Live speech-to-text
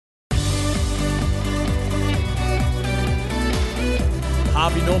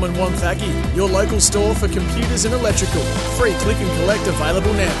Harvey Norman Wonthaggi, your local store for computers and electrical. Free click and collect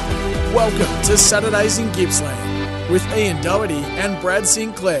available now. Welcome to Saturdays in Gippsland with Ian Doherty and Brad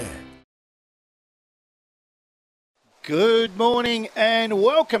Sinclair. Good morning and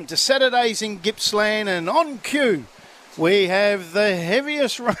welcome to Saturdays in Gippsland, and on cue we have the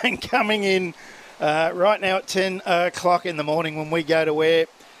heaviest rain coming in right now at 10 o'clock in the morning when we go to air,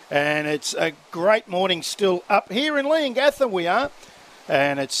 and it's a great morning still up here in Leongatha we are,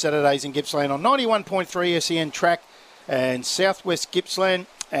 and it's Saturdays in Gippsland on 91.3 SEN track and Southwest Gippsland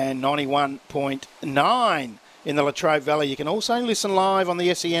and 91.9 in the Latrobe Valley. You can also listen live on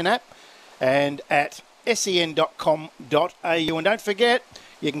the SEN app and at sen.com.au. And don't forget,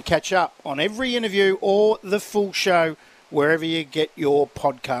 you can catch up on every interview or the full show wherever you get your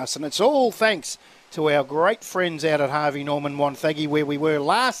podcasts. And it's all thanks to our great friends out at Harvey Norman Wonthaggi, where we were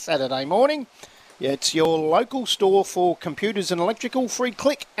last Saturday morning. It's your local store for computers and electrical. Free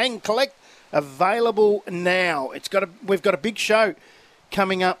click and collect available now. We've got a big show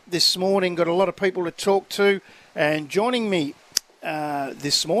coming up this morning. Got a lot of people to talk to. And joining me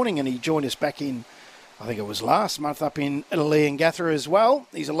this morning, and he joined us back in, I think it was last month, up in Leongatha as well.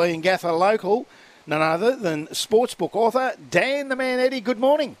 He's a Leongatha local, none other than sportsbook author Dan the Man Eddie. Good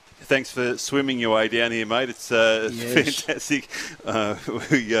morning. Thanks for swimming your way down here, mate. It's Yes. fantastic.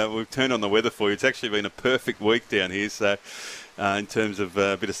 We've turned on the weather for you. It's actually been a perfect week down here. So in terms of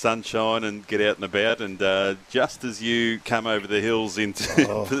a bit of sunshine and get out and about, and just as you come over the hills into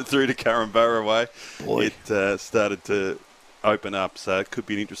through to Curramborough way, it started to open up, so it could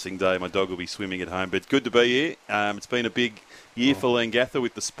be an interesting day. My dog will be swimming at home, but good to be here. It's been a big year for Leongatha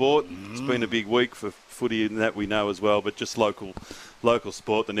with the sport. It's been a big week for footy, and that we know as well, but just local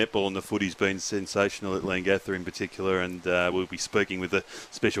sport. The netball and the footy's been sensational at Leongatha in particular, and we'll be speaking with a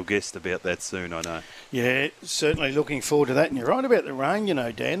special guest about that soon, I know. Yeah, certainly looking forward to that. And you're right about the rain,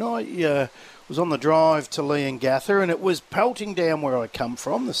 Dan. I was on the drive to Leongatha, and it was pelting down where I come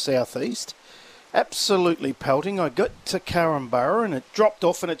from, the southeast. Absolutely pelting. I got to Curramborough and it dropped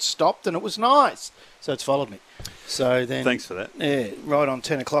off and it stopped, and it was nice. So it's followed me. So then, thanks for that. Yeah, right on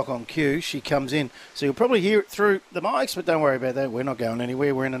 10 o'clock on cue, she comes in. So you'll probably hear it through the mics, but don't worry about that. We're not going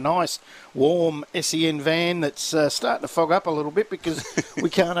anywhere. We're in a nice, warm SEN van that's starting to fog up a little bit because we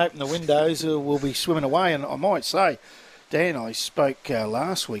can't open the windows or we'll be swimming away. And I might say, Dan, I spoke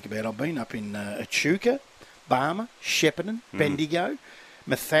last week about I've been up in Echuca, Barmer, Shepparton, Bendigo,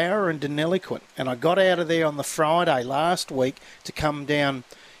 Mathower and Deniliquin, and I got out of there on the Friday last week to come down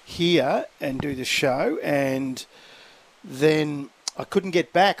here and do the show, and then I couldn't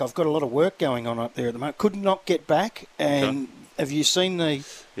get back. I've got a lot of work going on up there at the moment. Could not get back, and have you seen the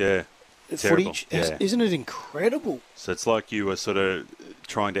footage? Yeah. Isn't it incredible? So it's like you were sort of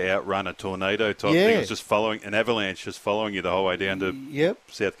trying to outrun a tornado type thing. It was just following an avalanche, just following you the whole way down to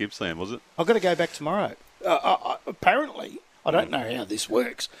South Gippsland, was it? I've got to go back tomorrow. Apparently, I don't know how this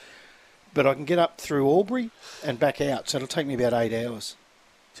works, but I can get up through Albury and back out, so it'll take me about 8 hours.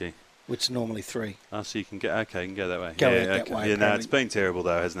 Gee. Which is normally 3. Oh, so you can go that way. Go out that way. Yeah, no, it's been terrible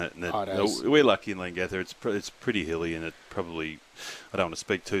though, hasn't it? We're lucky in Leongatha. It's pretty hilly, and it probably, I don't want to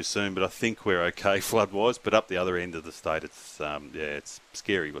speak too soon, but I think we're okay flood-wise. But up the other end of the state, it's it's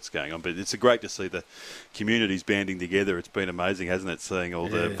scary what's going on. But it's great to see the communities banding together. It's been amazing, hasn't it? Seeing all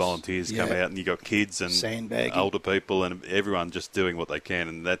the volunteers come out, and you got kids and sandbagging, older people, and everyone just doing what they can.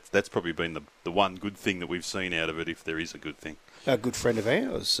 And that's probably been the one good thing that we've seen out of it, if there is a good thing. A good friend of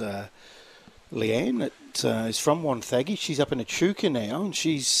ours, Leanne, that is from Wonthaggi. She's up in Echuca now, and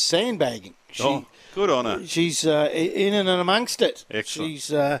she's sandbagging. Good on her. She's in and amongst it. Excellent. She's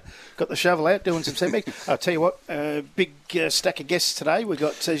got the shovel out doing some sandbagging. I'll tell you what, big stack of guests today. We've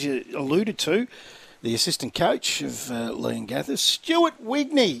got, as you alluded to, the assistant coach of Leongatha, Stuart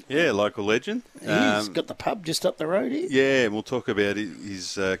Wigney. Yeah, local legend. He's got the pub just up the road here. Yeah, and we'll talk about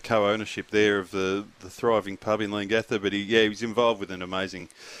his co-ownership there of the thriving pub in Leongatha. But he was involved with an amazing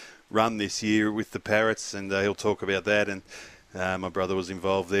run this year with the Parrots, and he'll talk about that. And my brother was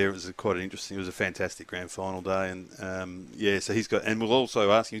involved there. It was it was a fantastic grand final day. And so he's got, and we'll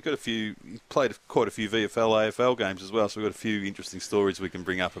also ask him, he's played quite a few VFL, AFL games as well. So we've got a few interesting stories we can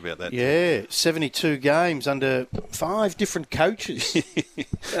bring up about that. Yeah, 72 games under 5 different coaches.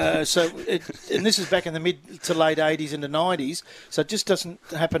 And this is back in the mid to late 80s into 90s. So it just doesn't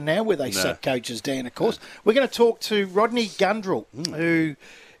happen now where they sack coaches down, of course. We're going to talk to Rodney Gundrill, who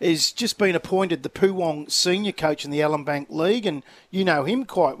has just been appointed the Poowong senior coach in the Allenbank League, and you know him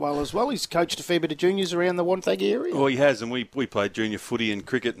quite well as well. He's coached a fair bit of juniors around the Wonthaggi area. Well, he has, and we played junior footy and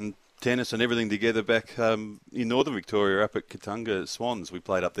cricket and tennis and everything together back in northern Victoria up at Katunga Swans. We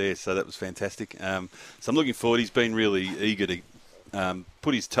played up there, so that was fantastic. So I'm looking forward. He's been really eager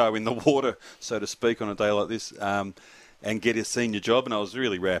put his toe in the water, so to speak, on a day like this, and get a senior job. And I was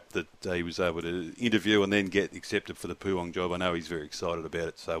really rapt that he was able to interview and then get accepted for the Poowong job. I know he's very excited about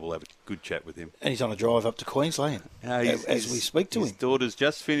it, so we'll have a good chat with him. And he's on a drive up to Queensland as we speak to him. His daughter's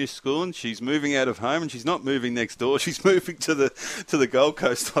just finished school and she's moving out of home, and she's not moving next door. She's moving to the Gold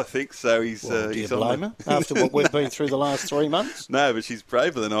Coast, I think. So he's. Do you blame her after what we've been through the last 3 months? No, but she's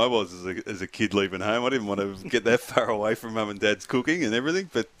braver than I was as a kid leaving home. I didn't want to get that far away from mum and dad's cooking and everything.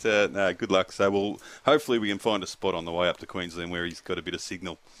 But no, good luck. So hopefully we can find a spot on the way up to Queensland where he's got a bit of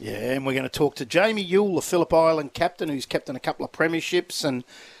signal. Yeah, and we're going to talk to Jamie Ewell, the Phillip Island captain, who's captained a couple of premierships and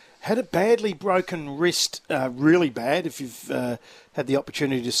had a badly broken wrist, really bad, if you've had the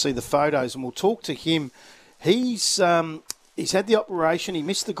opportunity to see the photos. And we'll talk to him. He's had the operation. He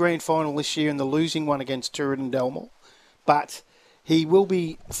missed the grand final this year in the losing one against Turin-Delmore. But he will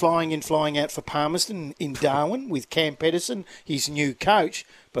be flying out for Palmerston in Darwin with Cam Pedersen, his new coach,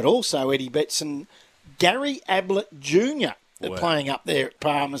 but also Eddie Betts and Gary Ablett Jr. Wow. Playing up there at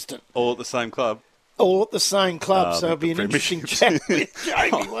Palmerston. All at the same club? All at the same club, so it'll be an interesting chat with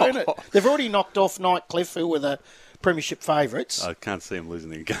Jamie, won't it? They've already knocked off Nightcliff, who were the premiership favourites. I can't see them losing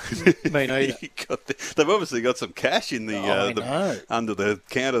their game. Me neither. They've obviously got some cash in the under the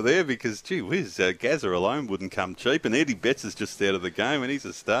counter there, because, gee whiz, Gazza alone wouldn't come cheap, and Eddie Betts is just out of the game, and he's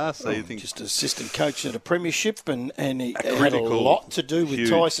a star. So you think just assistant coach at a premiership, and he had a lot to do with huge.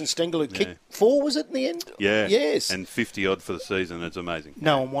 Tyson Stengel, who kicked 4, was it, in the end? Yeah. Yes. And 50-odd for the season. It's amazing.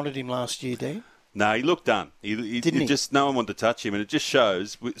 No one wanted him last year, Dan. No, he looked done. Didn't he? Just no one wanted to touch him, and it just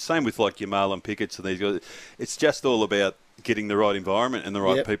shows. Same with like your Marlon Pickett's and these guys. It's just all about getting the right environment and the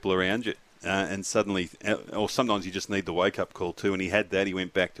right people around you. And suddenly, or sometimes you just need the wake-up call too. And he had that. He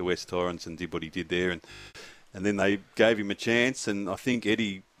went back to West Torrens and did what he did there, and then they gave him a chance. And I think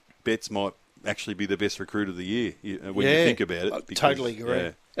Eddie Betts might actually be the best recruit of the year when you think about it. Because, totally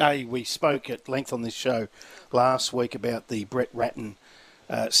agree. Hey, we spoke at length on this show last week about the Brett Ratton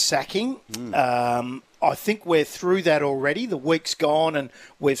sacking. I think we're through that already. The week's gone and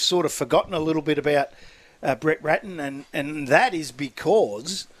we've sort of forgotten a little bit about Brett Ratton, and that is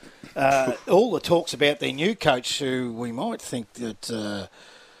because all the talks about their new coach, who we might think that,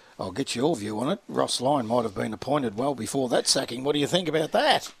 I'll get your view on it, Ross Lyon might have been appointed well before that sacking. What do you think about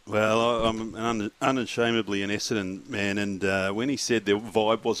that? Well, I'm unashamedly an Essendon man, and when he said the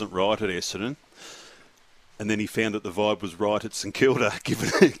vibe wasn't right at Essendon, and then he found that the vibe was right at St Kilda, given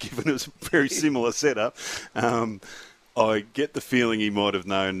it was a very similar setup. I get the feeling he might have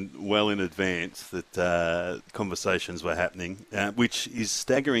known well in advance that conversations were happening, which is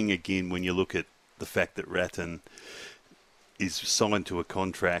staggering again when you look at the fact that Ratton is signed to a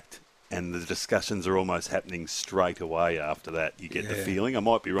contract and the discussions are almost happening straight away after that. You get the feeling, I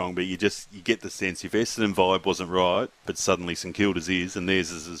might be wrong, but you get the sense if Essendon vibe wasn't right, but suddenly St Kilda's is, and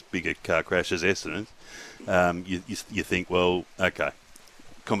theirs is as big a car crash as Essendon's, you think, well, okay,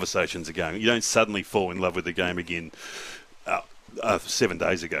 conversations are going. You don't suddenly fall in love with the game again 7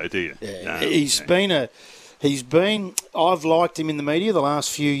 days ago, do you? Yeah. I've liked him in the media the last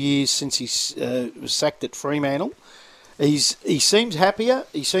few years since he was sacked at Fremantle. He seems happier.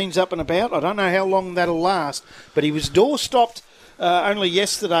 He seems up and about. I don't know how long that'll last, but he was door-stopped only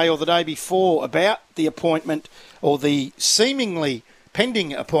yesterday or the day before about the appointment, or the seemingly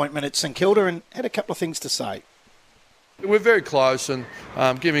pending appointment at St Kilda, and had a couple of things to say. We're very close, and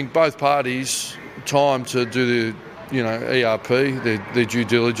giving both parties time to do the ERP, their due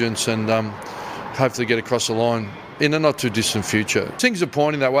diligence, and hopefully get across the line in a not too distant future. Things are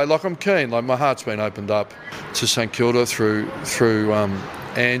pointing that way. Like, I'm keen. Like, my heart's been opened up to St Kilda through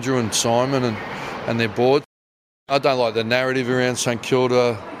Andrew and Simon and their board. I don't like the narrative around St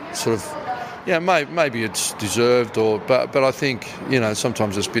Kilda. Sort of, maybe it's deserved, but I think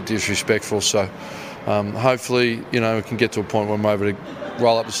sometimes it's a bit disrespectful. So hopefully we can get to a point where I'm able to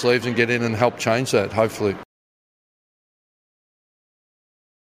roll up the sleeves and get in and help change that. Hopefully.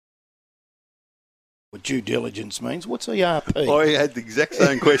 What due diligence means? What's ERP? I had the exact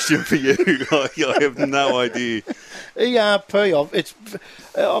same question for you. I have no idea. ERP.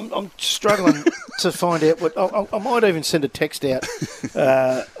 I'm struggling to find out what. I might even send a text out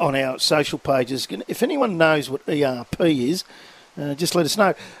on our social pages. If anyone knows what ERP is, just let us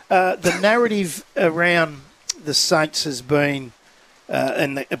know. The narrative around the Saints has been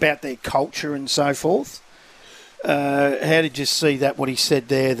about their culture and so forth. How did you see that, what he said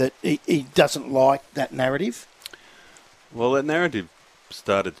there, that he doesn't like that narrative? Well, that narrative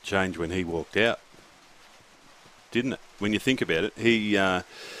started to change when he walked out, didn't it? When you think about it, he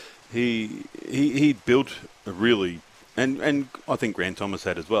built a really, and I think Grant Thomas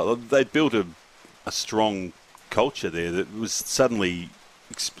had as well, they built a strong culture there that was suddenly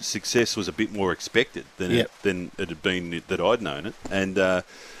success was a bit more expected than it had been that I'd known it. And I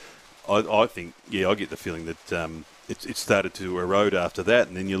think, I get the feeling that it started to erode after that.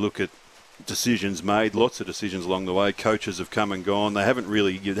 And then you look at decisions made, lots of decisions along the way. Coaches have come and gone.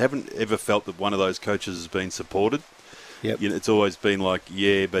 You haven't ever felt that one of those coaches has been supported. Yep. It's always been like,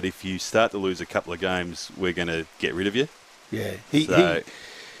 but if you start to lose a couple of games, we're going to get rid of you. Yeah.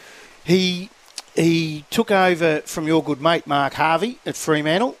 He took over from your good mate Mark Harvey at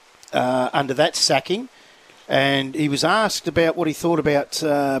Fremantle under that sacking, and he was asked about what he thought about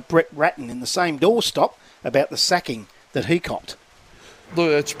Brett Ratton in the same doorstop about the sacking that he copped.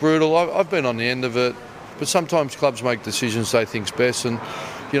 Look, it's brutal. I've been on the end of it, but sometimes clubs make decisions they think's best, and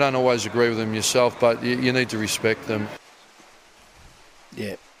you don't always agree with them yourself, but you need to respect them.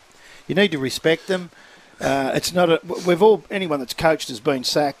 Yeah, you need to respect them. It's not anyone that's coached has been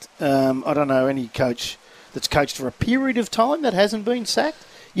sacked. I don't know any coach that's coached for a period of time that hasn't been sacked.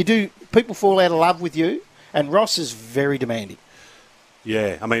 People fall out of love with you, and Ross is very demanding.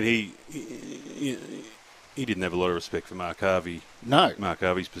 Yeah, I mean he didn't have a lot of respect for Mark Harvey. No, Mark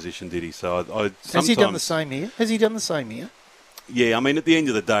Harvey's position, did he? So has he done the same here? Yeah, I mean at the end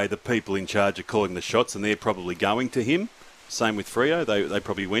of the day, the people in charge are calling the shots, and they're probably going to him. Same with Freo. They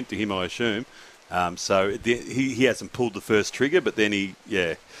probably went to him, I assume. So he hasn't pulled the first trigger, but then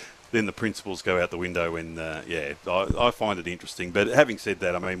then the principles go out the window. And I find it interesting. But having said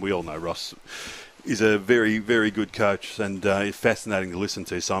that, I mean, we all know Ross is a very, very good coach, and it's fascinating to listen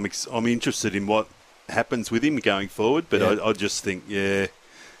to. So I'm interested in what happens with him going forward. But I just think,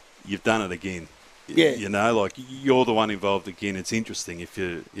 you've done it again. Yeah. You're the one involved again. It's interesting if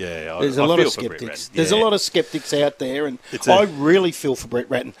you, There's a lot of skeptics. There's a lot of skeptics out there, and I really feel for Brett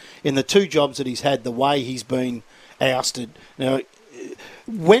Ratton in the 2 jobs that he's had, the way he's been ousted. Now,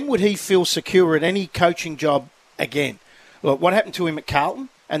 when would he feel secure at any coaching job again? Look, what happened to him at Carlton,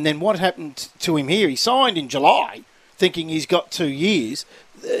 and then what happened to him here? He signed in July, thinking he's got 2 years.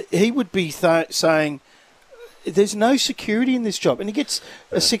 He would be saying, there's no security in this job. And he gets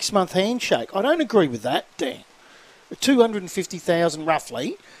a 6-month handshake. I don't agree with that, Dan. $250,000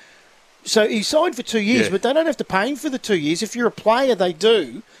 roughly. So he signed for 2 years, but they don't have to pay him for the 2 years. If you're a player, they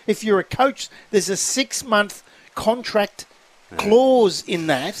do. If you're a coach, there's a 6-month contract clause in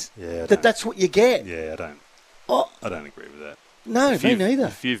that, that's what you get. Yeah, I don't agree with that. No, me neither.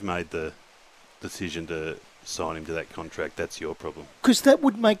 If you've made the decision to sign him to that contract, that's your problem. Because that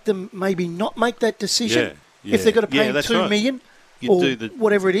would make them maybe not make that decision. Yeah. If they've got to pay him $2 million or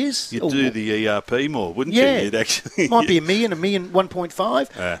whatever it is. You'd do the ERP more, wouldn't you? You'd actually, might be $1 million,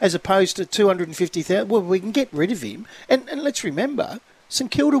 $1.5 as opposed to $250,000. Well, we can get rid of him. And let's remember, St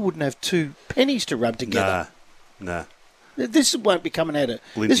Kilda wouldn't have 2 pennies to rub together. Nah. This won't be coming out of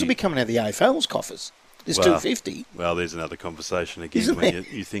this will be coming out of the AFL's coffers. There's $250. Well, there's another conversation again when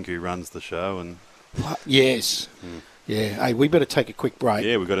you think who runs the show and. Yes. Yeah. Hey, we better take a quick break.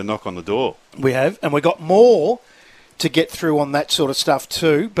 Yeah, we've got to knock on the door. We have, and we've got more to get through on that sort of stuff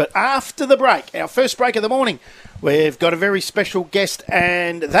too. But after the break, our first break of the morning, we've got a very special guest,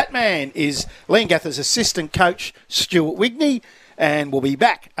 and that man is Leongatha's assistant coach, Stuart Wigney, and we'll be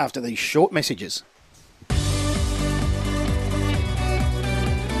back after these short messages.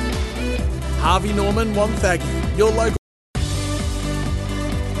 Harvey Norman Wonthaggi, your local.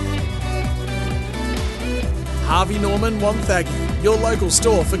 Harvey Norman Wonthaggi, your local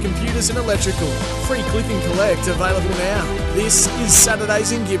store for computers and electrical. Free click and collect available now. This is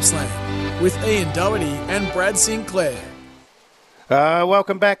Saturdays in Gippsland with Ian Doherty and Brad Sinclair.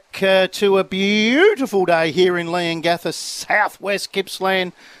 Welcome back to a beautiful day here in Leongatha, southwest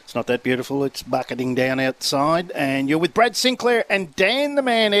Gippsland. It's not that beautiful, it's bucketing down outside. And you're with Brad Sinclair and Dan the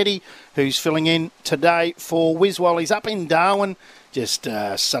Man Eddie, who's filling in today for Wiz while he's up in Darwin, just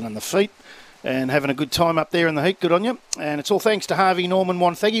sunning the feet and having a good time up there in the heat. Good on you. And it's all thanks to Harvey Norman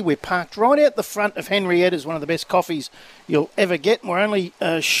Wonthaggi. We're parked right out the front of Henrietta's, one of the best coffees you'll ever get. And we're only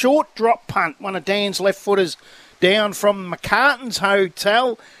a short drop punt, one of Dan's left footers down from McCartan's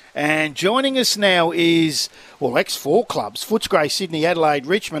Hotel. And joining us now is, ex-4 clubs, Footscray, Sydney, Adelaide,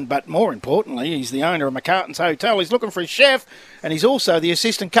 Richmond, but more importantly, he's the owner of McCartan's Hotel. He's looking for a chef, and he's also the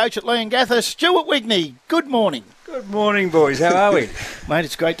assistant coach at Leongatha, Stuart Wigney. Good morning. Good morning, boys. How are we? Mate,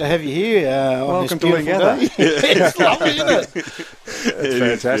 it's great to have you here on this Welcome to beautiful day. It's lovely, isn't it?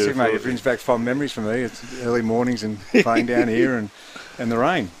 It's fantastic, mate. It brings back fond memories for me. It's early mornings and playing down here and the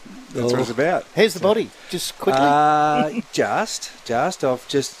rain. That's what it's about. How's the body? Just quickly. I've just.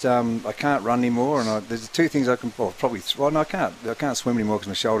 I can't run anymore, and there's 2 things I can. I can't. I can't swim anymore because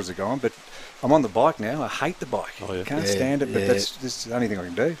my shoulders are gone. But I'm on the bike now. I hate the bike. Oh, yeah. Can't stand it, but that's the only thing I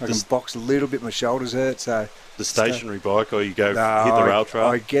can do. I can box a little bit. My shoulders hurt. So the stationary bike, or you go hit the rail trail?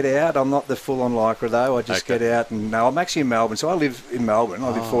 I get out. I'm not the full-on lycra though. I just get out, and I'm actually in Melbourne. So I live in Melbourne. I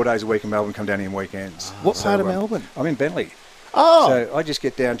live 4 days a week in Melbourne. Come down here on weekends. What part of Melbourne? I'm in Bentley. Oh, so I just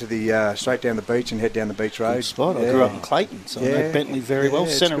get down to the straight down the beach and head down the beach road. good spot. I grew up in Clayton, so I know Bentley very well.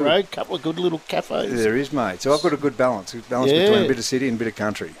 Centre Road, couple of good little cafes. There is, mate. So I've got a good balance between a bit of city and a bit of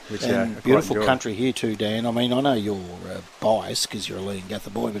country. Which beautiful country here too, Dan. I mean, I know you're biased because you're a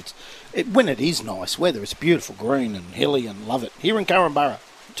Leongatha boy, but when it is nice weather, it's beautiful, green and hilly, and love it. Here in Curramborough,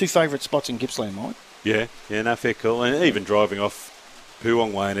 2 favourite spots in Gippsland, mate. Yeah, no, fair cool. And even driving off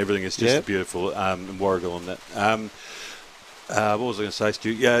Poowong Way and everything is just beautiful. And Warrigal and that. What was I going to say,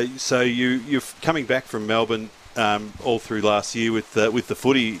 Stu? Yeah, so you're coming back from Melbourne all through last year with the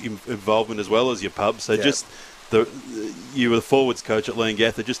footy involvement as well as your pub. So just you were the forwards coach at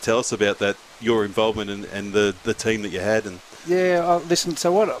Leongatha. Just tell us about that, your involvement and the team that you had. And listen.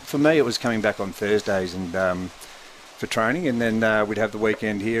 So for me, it was coming back on Thursdays and for training, and then we'd have the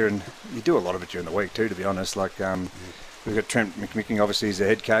weekend here, and you do a lot of it during the week too. To be honest, like. We've got Trent McMicking, obviously, as the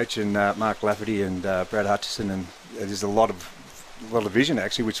head coach, and Mark Lafferty and Brad Hutchison, and there's a lot of vision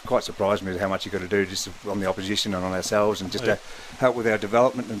actually, which quite surprised me how much you've got to do just on the opposition and on ourselves, and just to help with our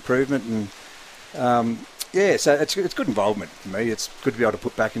development and improvement. And so it's good involvement for me. It's good to be able to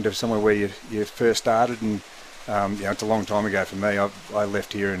put back into somewhere where you first started, and it's a long time ago for me. I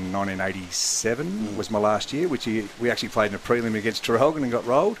left here in 1987 was my last year, which we actually played in a prelim against Traralgon and got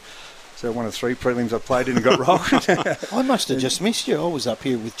rolled. So one of 3 prelims I played in and got rolled. I must have just missed you. I was up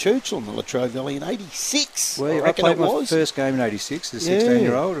here with Churchill in the Latrobe Valley in 86. Well, I played my first game in 86 as a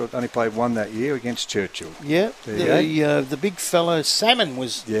 16-year-old. I only played one that year against Churchill. Yeah, the big fella Salmon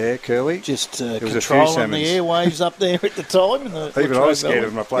was Curly. Just controlling the airwaves up there at the time. In the Even I was scared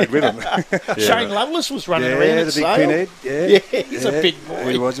of him. I played with him. Shane Lovelace was running around at the big pinhead. Yeah, he's a big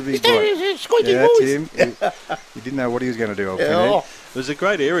boy. He was a big boy. Squidgy That's boys. him. You didn't know what he was going to do, old pinhead. It was a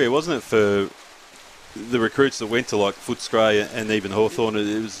great area, wasn't it, for the recruits that went to like Footscray and even Hawthorn?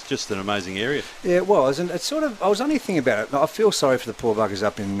 It was just an amazing area. Yeah, it was, and it's sort of. I was only thinking about it. I feel sorry for the poor buggers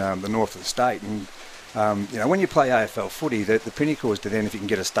up in the north of the state, and when you play AFL footy, the pinnacle is to then if you can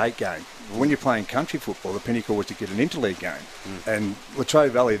get a state game. When you're playing country football, the pinnacle was to get an interleague game, and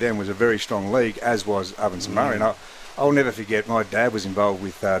Latrobe Valley then was a very strong league, as was Ovens and Murray. And I'll never forget, my dad was involved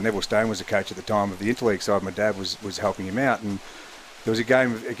with Neville Stone was the coach at the time of the interleague side. My dad was helping him out, and there was a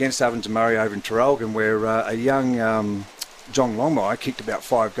game against Ovens and Murray over in Traralgon where a young John Longmire kicked about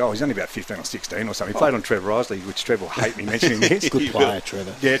 5 goals. He's only about 15 or 16 or something. He played on Trevor Isley, which Trevor will hate me mentioning this. Good player,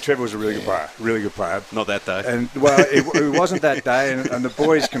 Trevor. Yeah, Trevor was a really good player. Not that day. And it wasn't that day, and the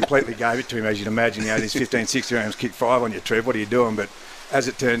boys completely gave it to him, as you'd imagine. These 15, 16-year-olds kick 5 on you, Trev. What are you doing? But as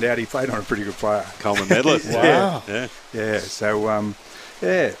it turned out, he played on a pretty good player. Coleman medalist. Wow. Yeah. So,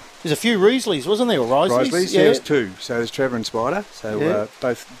 There's a few Riesleys, wasn't there, or Risleys? There's 2. So there's Trevor and Spider. So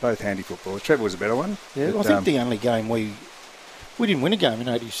both handy footballers. Trevor was a better one. Yeah, I think the only game we didn't win a game in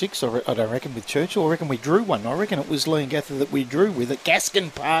 86, I don't reckon, with Churchill. I reckon we drew one. I reckon it was Leongatha that we drew with at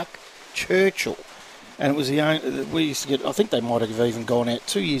Gaskin Park, Churchill. And it was the only, we used to get, I think they might have even gone out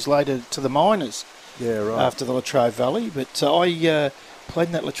 2 years later to the minors. Yeah, right. After the Latrobe Valley. But I played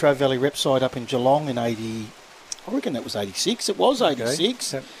in that Latrobe Valley rep side up in Geelong in 80, I reckon that was 86. It was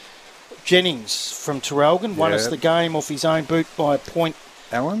 86. Okay. Jennings from Traralgon won us the game off his own boot by a point.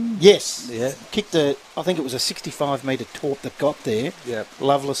 Alan? Yes. Yeah. Kicked I think it was a 65-metre taunt that got there. Yeah.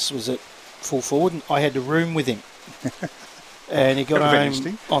 Lovelace was at full forward, and I had to room with him. And he got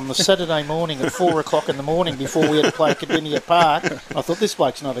home on the Saturday morning at 4 o'clock in the morning before we had to play Cardinia Park. I thought, this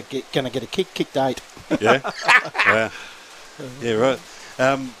bloke's not going to get a kick. Kicked 8. Yeah. Yeah, right.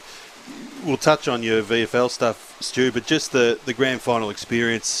 We'll touch on your VFL stuff, Stu, but just the grand final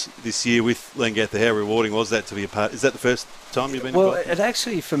experience this year with Leongatha, how rewarding was that to be a part? Is that the first time you've been involved? Well, it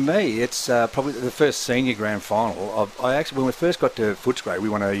actually, for me, it's probably the first senior grand final. When we first got to Footscray, we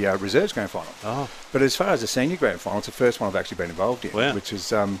won a reserves grand final. Oh. But as far as the senior grand final, it's the first one I've actually been involved in, which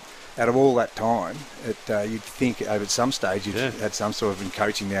is... out of all that time, you'd think over at some stage you'd had some sort of been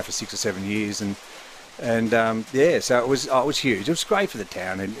coaching now for 6 or 7 years, so it was huge. It was great for the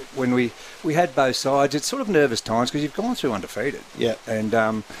town, and when we had both sides, it's sort of nervous times because you've gone through undefeated. Yeah. And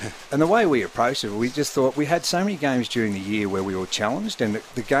the way we approached it, we just thought we had so many games during the year where we were challenged, and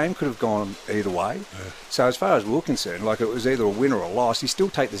the game could have gone either way. Yeah. So as far as we were concerned, like it was either a win or a loss. You still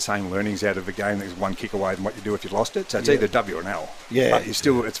take the same learnings out of a game that's one kick away than what you do if you lost it. So it's either W or an L. Yeah. But it's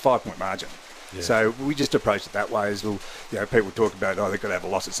 5-point margin. Yeah. So we just approached it that way as well. People talk about, they've got to have a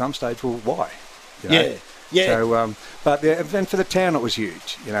loss at some stage. Well, why? Yeah. So, but then for the town, it was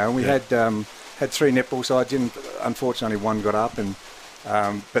huge. You know, and we had 3 netball sides in. Unfortunately, one got up, and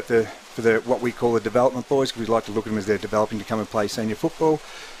but for the what we call the development boys, because we like to look at them as they're developing to come and play senior football,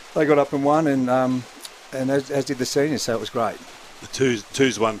 they got up and won, and as did the seniors. So it was great. The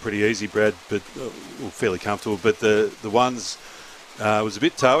twos won pretty easy, Brad, but fairly comfortable. But the ones was a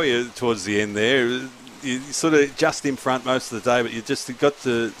bit toey towards the end there. You sort of just in front most of the day, but you just got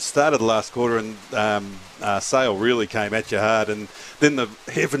to start of the last quarter, and Sale really came at you hard, and then the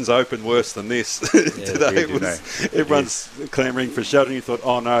heavens opened worse than this. Today everyone's clamouring for shelter, and you thought,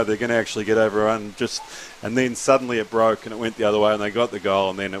 oh no, they're going to actually get overrun. And then suddenly it broke and it went the other way, and they got the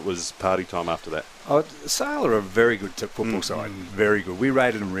goal, and then it was party time after that. Sale are a very good football side, very good. We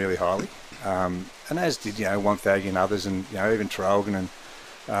rated them really highly, and as did Wonthaggi and others, and even Traralgon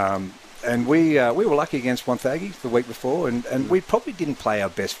and we were lucky against Wonthaggi the week before, and we probably didn't play our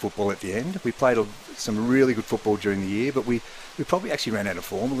best football at the end. We played some really good football during the year, but we probably actually ran out of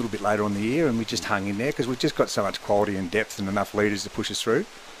form a little bit later on in the year, and we just hung in there because we've just got so much quality and depth and enough leaders to push us through,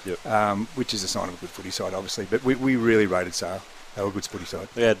 which is a sign of a good footy side, obviously. But we really rated Sale. They were a good footy side.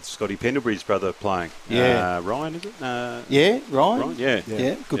 We had Scotty Pendlebury's brother playing. Ryan, is it? Ryan.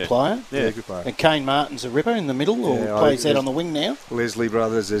 Yeah, good player. Yeah, good player. And Kane Martin's a ripper in the middle, or plays out on the wing now. Leslie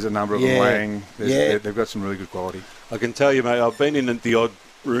brothers, there's a number of them. Wang. They've got some really good quality. I can tell you, mate, I've been in the odd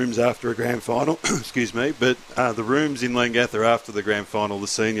rooms after a grand final, excuse me, but the rooms in Leongatha after the grand final, the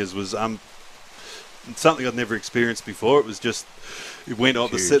seniors, was something I'd never experienced before. It was just... It went on.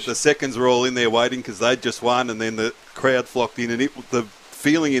 The seconds were all in there waiting because they'd just won, and then the crowd flocked in, and the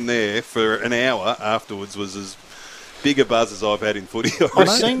feeling in there for an hour afterwards was as big a buzz as I've had in footy. I've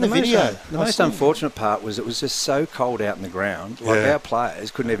seen the video. The most unfortunate part was it was just so cold out in the ground. Like our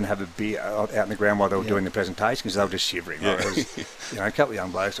players couldn't even have a beer out in the ground while they were doing the presentation because they were just shivering. Like, it was, a couple of young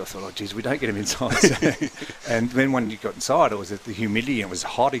blokes. I thought, oh, geez, we don't get them inside. So, and then when you got inside, it was the humidity and it was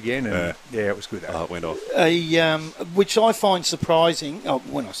hot again. And it was good. It went off. Which I find surprising. Oh,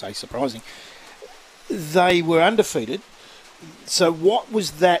 when I say surprising, they were undefeated. So what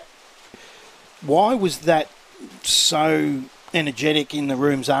was that? Why was that so energetic in the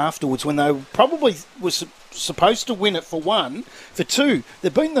rooms afterwards when they probably were supposed to win it for one? For two,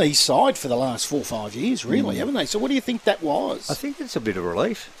 they've been the East side for the last 4 or 5 years, really, haven't they? So what do you think that was? I think it's a bit of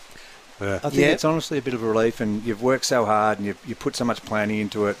relief. Yeah. I think it's honestly a bit of a relief, and you've worked so hard and you put so much planning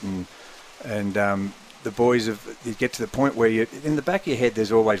into it, and the boys you get to the point where in the back of your head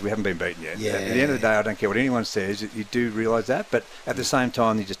there's always, we haven't been beaten yet. At the end of the day, I don't care what anyone says, you do realise that, but at the same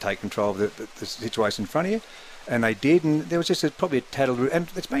time you just take control of the situation in front of you. And they did, and there was just probably a tattle. And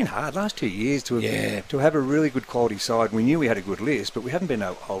it's been hard last 2 years to have a really good quality side. We knew we had a good list, but we haven't been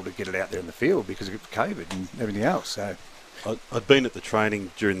able to get it out there in the field because of COVID and everything else. So I'd been at the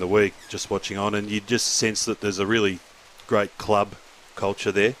training during the week just watching on, and you just sense that there's a really great club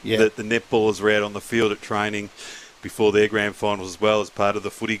culture there. That the netballers were out on the field at training before their grand finals as well as part of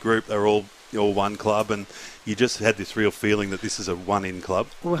the footy group. They were all one club, and you just had this real feeling that this is a one-in club.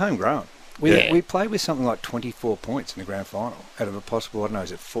 Well, we're homegrown. We played with something like 24 points in the grand final out of a possible, I don't know,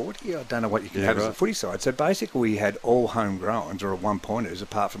 is it 40? I don't know what you can have as a footy side. So basically we had all homegrowns or one-pointers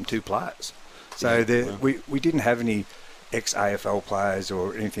apart from 2 players. So we didn't have any ex-AFL players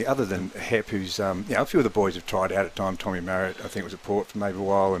or anything other than Hep, who's, a few of the boys have tried out at time. Tommy Marrett, I think, was at Port for maybe a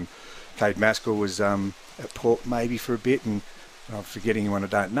while, and Cade Maskell was at Port maybe for a bit, and I'm forgetting anyone I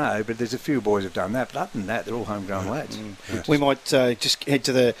don't know, but there's a few boys have done that. But other than that, they're all homegrown lads. We might just head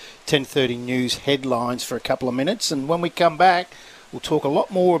to the 10:30 news headlines for a couple of minutes, and when we come back, we'll talk a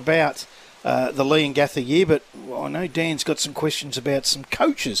lot more about the Leongatha year. But I know Dan's got some questions about some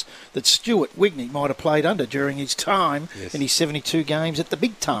coaches that Stuart Wigney might have played under during his time in his 72 games at the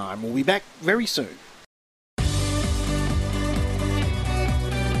big time. We'll be back very soon.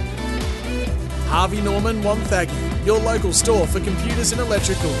 Harvey Norman Wonthaggi, your local store for computers and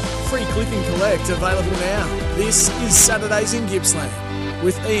electrical. Free click and collect available now. This is Saturdays in Gippsland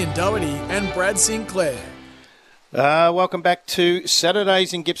with Ian Doherty and Brad Sinclair. Welcome back to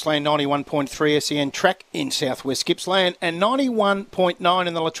Saturdays in Gippsland, 91.3 SEN track in southwest Gippsland and 91.9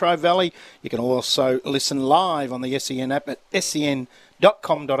 in the Latrobe Valley. You can also listen live on the SEN app at sen.com.au.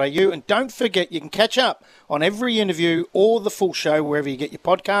 And don't forget, you can catch up on every interview or the full show wherever you get your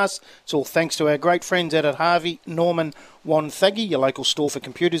podcasts. It's all thanks to our great friends out at Harvey Norman Wonthaggi, your local store for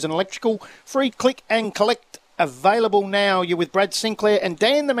computers and electrical. Free click and collect available now. You're with Brad Sinclair and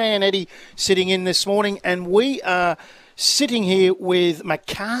Dan the Man Eddie sitting in this morning, and we are sitting here with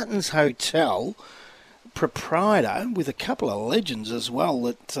McCartan's Hotel proprietor with a couple of legends as well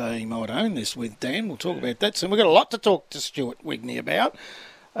that he might own this with. Dan, we'll talk about that soon. We've got a lot to talk to Stuart Wigney about.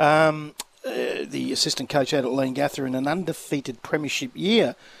 the assistant coach out at Leongatha in an undefeated premiership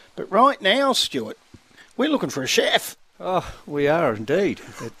year. But right now, Stuart, we're looking for a chef. Oh, we are indeed.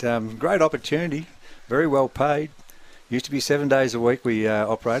 Great opportunity, very well paid. Used to be 7 days a week we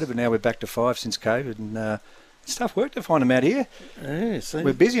operated, but now we're back to 5 since COVID, and it's tough work to find them out here. Yeah, see.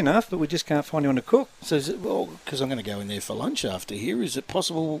 We're busy enough, but we just can't find anyone to cook. So, because I'm going to go in there for lunch after here, is it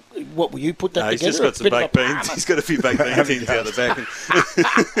possible? What will you put that No, he's together? just got some baked beans. He's got a few baked bean tins out the back.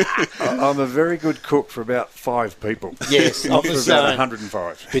 I'm a very good cook for about 5 people. Yes, not for about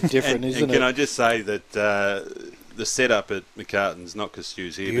 105. Bit different, isn't and it? can I just say that the setup at McCartan's, not because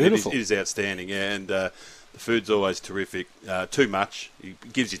Stu's here, Beautiful. but it is outstanding. Yeah, and the food's always terrific. Too much.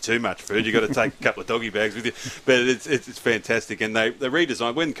 It gives you too much food. You've got to take a couple of doggy bags with you. But it's fantastic. And they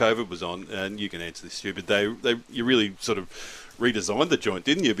redesigned, when COVID was on, and you can answer this, Stu, but you really sort of redesigned the joint,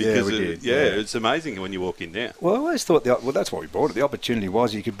 didn't you? Because we did. It's amazing when you walk in now. Well, I always thought, that's why we bought it. The opportunity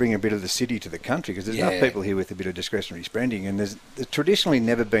was you could bring a bit of the city to the country, because there's enough people here with a bit of discretionary spending, and there's traditionally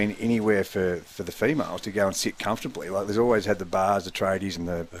never been anywhere for the females to go and sit comfortably. Like, there's always had the bars, the tradies and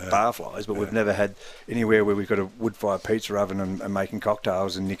the barflies, but we've never had anywhere where we've got a wood-fire pizza oven and making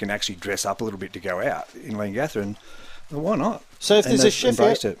cocktails, and you can actually dress up a little bit to go out in Leongatha, and well, why not? So if there's a chef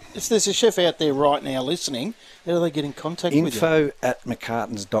out there right now listening, how do they get in contact with you?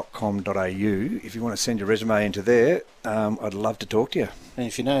 info@mccartans.com.au. If you want to send your resume into there, I'd love to talk to you. And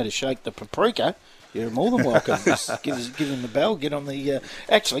if you know how to shake the paprika, you're more than welcome. Just give them the bell, get on the...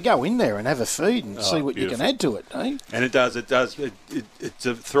 actually, go in there and have a feed and see what beautiful. you can add to it, eh? And it does. It's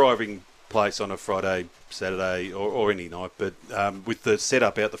a thriving place on a Friday, Saturday, or any night. But with the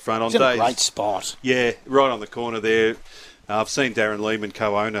setup out the front on It's in days, a great spot. yeah, right on the corner there. I've seen Darren Lehman,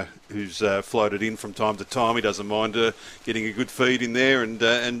 co-owner, who's floated in from time to time. He doesn't mind getting a good feed in there, and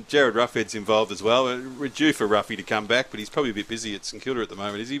Jared Ruffhead's involved as well. We're due for Ruffy to come back, but he's probably a bit busy at St Kilda at the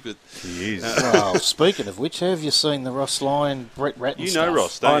moment, is he? But He is. Well, speaking of which, have you seen the Ross Lyon, Brett Ratton you know stuff?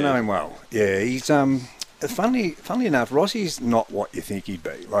 Ross, don't I you? know him well. Yeah, he's funnily enough, Rossi's not what you think he'd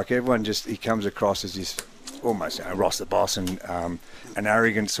be. Like, everyone he comes across as this almost Ross the boss and an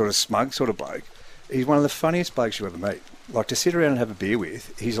arrogant sort of smug sort of bloke. He's one of the funniest blokes you ever meet. Like, to sit around and have a beer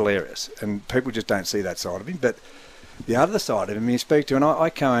with, he's hilarious, and people just don't see that side of him. But the other side of him, you speak to, and I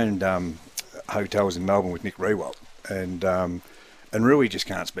co-owned hotels in Melbourne with Nick Rewalt, and Rui just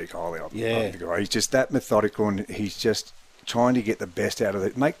can't speak highly of the guy. He's just that methodical, and he's just trying to get the best out of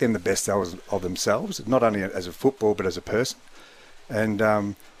it, make them the best selves of themselves, not only as a football but as a person.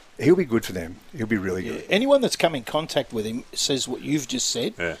 And he'll be good for them. He'll be really good. Anyone that's come in contact with him says what you've just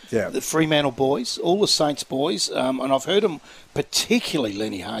said. Yeah. The Fremantle boys, all the Saints boys, and I've heard them, particularly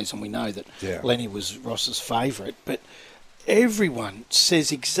Lenny Hayes, and we know that Lenny was Ross's favourite, but everyone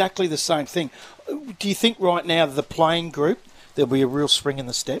says exactly the same thing. Do you think right now the playing group, there'll be a real spring in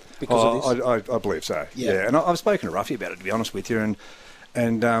the step because of this? I believe so. Yeah. And I've spoken to Ruffy about it, to be honest with you,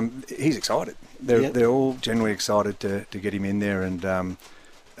 and he's excited. They're all genuinely excited to get him in there,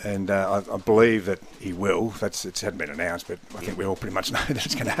 and I believe that he will. It hasn't been announced, but I think we all pretty much know that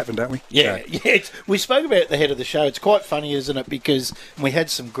it's going to happen, don't we? Yeah. We spoke about it at the head of the show. It's quite funny, isn't it? Because we had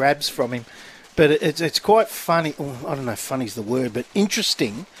some grabs from him, but it's quite funny. Oh, I don't know if funny's the word, but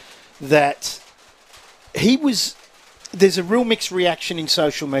interesting that he was. There's a real mixed reaction in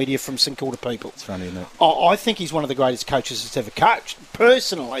social media from St Kilda people. It's funny, isn't it? I think he's one of the greatest coaches that's ever coached,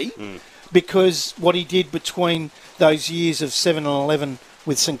 personally, because what he did between those years of 7 and 11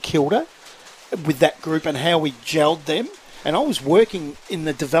 with St Kilda, with that group, and how he gelled them. And I was working in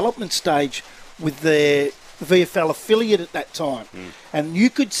the development stage with their VFL affiliate at that time. And you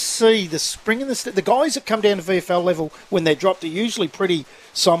could see the spring in the guys that come down to VFL level when they're dropped are usually pretty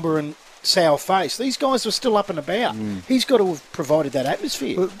sombre and sour face. These guys were still up and about. He's got to have provided that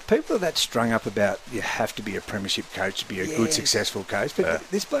atmosphere. Well, people are that strung up about you have to be a premiership coach to be a good, successful coach. But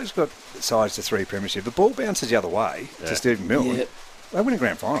this bloke's got sides to 3 premiership. The ball bounces the other way to Stephen Milne. Yeah. They win a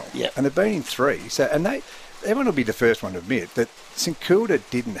grand final. Yeah. And they've been in 3. So, and everyone will be the first one to admit that St Kilda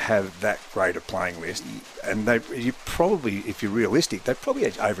didn't have that great a playing list. And you probably, if you're realistic, they probably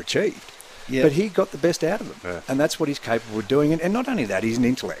overachieved. Yeah. But he got the best out of them. Yeah. And that's what he's capable of doing. And not only that, he's an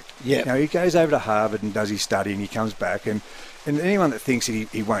intellect. Yeah. You know, he goes over to Harvard and does his study, and he comes back. And anyone that thinks that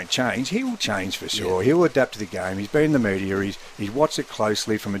he won't change, he will change for sure. Yeah. He'll adapt to the game. He's been in the media. He's watched it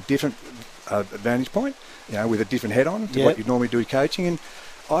closely from a different vantage point, you know, with a different head on to what you'd normally do with coaching. And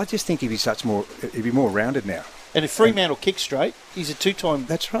I just think he'd be more rounded now. And if Fremantle kicks straight, he's a 2-time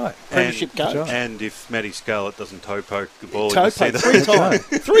that's right. premiership coach. Right. And if Matty Scarlett doesn't toe poke the ball, toe poke 3 times.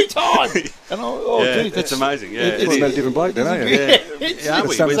 3 times. And dude, that's amazing. Yeah, it's a different bloke, don't you? Yeah, it's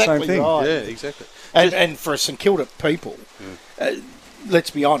the same thing. Right. Yeah, exactly. And for St Kilda people, let's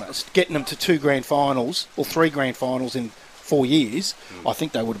be honest, getting them to 2 grand finals or 3 grand finals in 4 years, I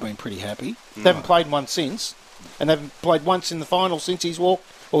think they would have been pretty happy. They haven't played one since, and they haven't played once in the final since he's walked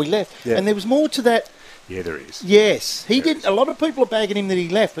or he left. Yeah. And there was more to that. Yeah, there is. Yes, he did. A lot of people are bagging him that he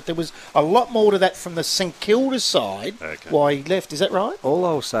left, but there was a lot more to that from the St Kilda side why he left. Is that right? All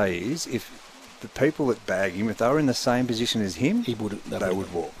I'll say is, if the people that bag him, if they were in the same position as him, They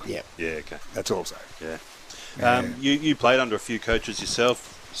would walk. Yeah. Yeah, okay. That's all I'll say. Yeah. You played under a few coaches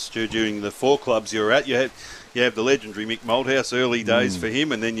yourself, Stu, during the 4 clubs you were at. You have the legendary Mick Malthouse, early days for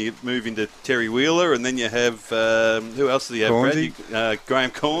him, and then you move into Terry Wheeler, and then you have, who else do you have, Brad?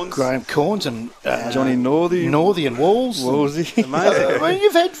 Graham Corns. Graham Corns and Johnny Northey and Walls. Wallsy. Amazing. Well,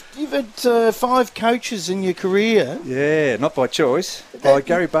 you've had 5 coaches in your career. Yeah, not by choice. By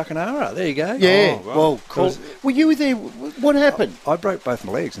Gary Buckenara. There you go. Yeah. Oh, right. Well, cool. Were you there? What happened? I broke both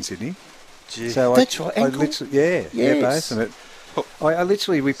my legs in Sydney. Gee. So That's right, I ankle? literally, yeah, Yes. both.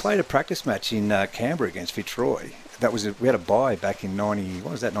 And we played a practice match in Canberra against Fitzroy. We had a bye back in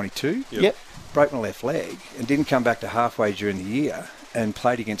 92? Yep. Broke my left leg and didn't come back to halfway during the year and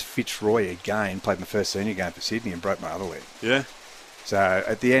played against Fitzroy again, played my first senior game for Sydney and broke my other leg. Yeah. So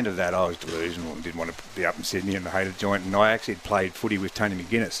at the end of that, I was delusional and didn't want to be up in Sydney and I hated joint. And I actually played footy with Tony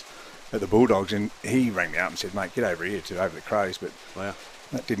McGuinness at the Bulldogs, and he rang me up and said, "Mate, get over here over the Crows." But Wow.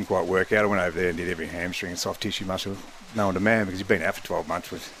 that didn't quite work out. I went over there and did every hamstring and soft tissue muscle known to man because he'd been out for 12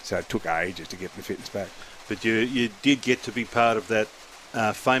 months, so it took ages to get the fitness back. But you did get to be part of that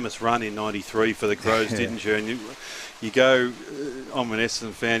famous run in '93 for the Crows, didn't you? And you go, I'm an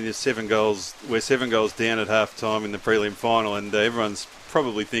Essendon fan, we're 7 goals down at half-time in the prelim final, and everyone's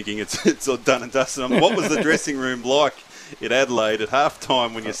probably thinking it's all done and dusted. I mean, what was the dressing room like in Adelaide at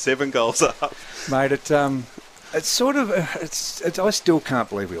half-time when you're 7 goals up? Mate, it's sort of, I still can't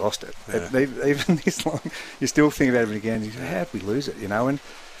believe we lost it. Yeah. Even this long, you still think about it again. You go, how did we lose it? And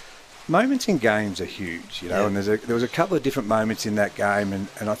moments in games are huge, and there was a couple of different moments in that game,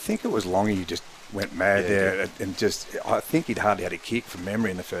 and I think it was Longy who just went mad there, and just, I think he'd hardly had a kick from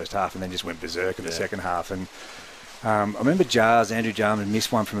memory in the first half, and then just went berserk in the second half. And I remember Andrew Jarman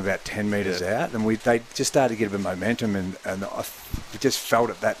missed one from about 10 metres out, and they just started to get a bit of momentum, and I just felt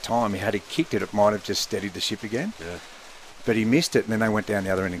at that time, had he kicked it, it might have just steadied the ship again. Yeah. But he missed it, and then they went down the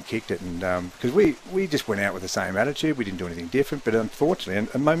other end and kicked it. And because we just went out with the same attitude, we didn't do anything different. But unfortunately,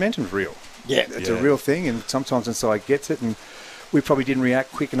 and momentum's real. Yeah, it's a real thing, and sometimes inside gets it, and we probably didn't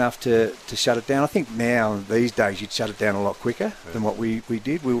react quick enough to shut it down. I think now, these days, you'd shut it down a lot quicker than what we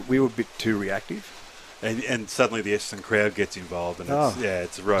did. We were a bit too reactive. And suddenly the Essendon crowd gets involved, and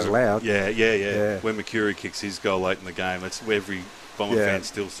it's a row. It's loud. Yeah. When Mercury kicks his goal late in the game, that's where every Bomber fan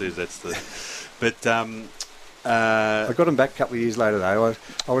still says that's the. But I got him back a couple of years later though.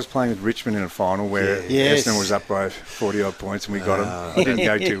 I was playing with Richmond in a final where Essendon was up by 40 odd points and we got him. I didn't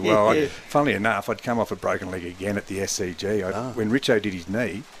go too well. Funnily enough, I'd come off a broken leg again at the SCG. When Richo did his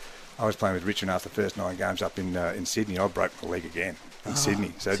knee, I was playing with Richmond after the first 9 games up in Sydney. I broke my leg again in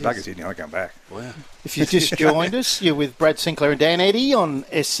Sydney. So bugger Sydney, I come back. Wow. If you just joined us, you're with Brad Sinclair and Dan Eddy on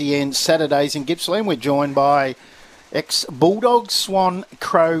SCN Saturdays in Gippsland. We're joined by ex-Bulldog, Swan,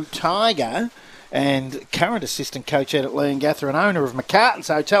 Crow, Tiger, and current assistant coach out at Leongatha and owner of McCartan's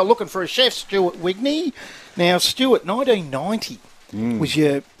Hotel, looking for a chef, Stuart Wigney. Now, Stuart, 1990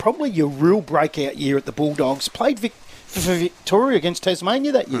 was probably your real breakout year at the Bulldogs. Played for Victoria against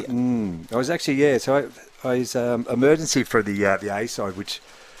Tasmania that year. I was actually, so I was emergency for the A side, which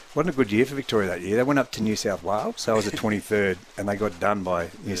wasn't a good year for Victoria that year. They went up to New South Wales, so I was the 23rd, and they got done by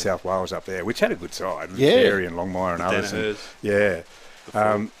New South Wales up there, which had a good side. Barry and Longmire and others.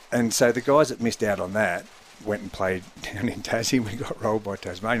 And so the guys that missed out on that went and played down in Tassie. We got rolled by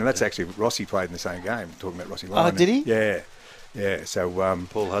Tasmania. That's actually, Rossi played in the same game, talking about Rossi Lyon. Oh, did he? Yeah. So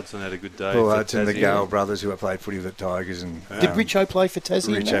Paul Hudson had a good day. Paul Hudson, the Gale brothers who played footy with the Tigers. And did Richo play for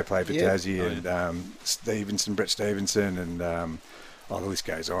Tassie? Richo played for Tassie, and Brett Stevenson, and the list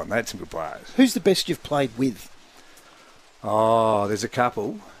goes on. They had some good players. Who's the best you've played with? Oh, there's a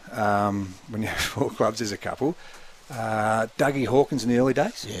couple. When you have 4 clubs, there's a couple. Dougie Hawkins in the early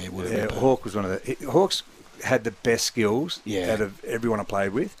days. Hawk was one of the... Hawks had the best skills out of everyone I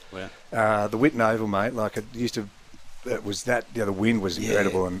played with. Wow. The Whitten Oval, mate, like it used to... It was that... the wind was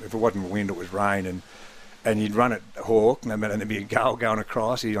incredible, and if it wasn't wind, it was rain, and you'd run at Hawk, and there'd be a goal going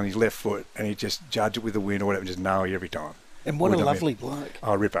across, he'd on his left foot, and he'd just judge it with the wind or whatever, and just nail you every time. And what a lovely bloke.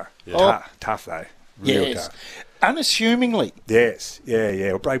 Oh, ripper. Yeah. Tough, though. Real tough. Unassumingly. Yes, yeah,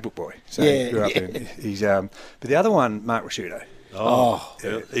 a brave book boy. So grew up in, he's but the other one, Mark Rasciuto,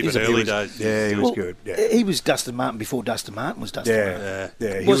 Even early days. Yeah, he was good. Yeah. He was Dustin Martin before Dustin Martin was Dustin Martin.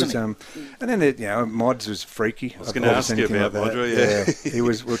 Yeah. He Wasn't was. And then Mods was freaky. I was going to ask you about Modra. Yeah, he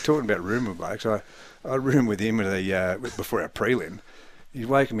was. We were talking about rooming blokes. I roomed with him before our prelim. He's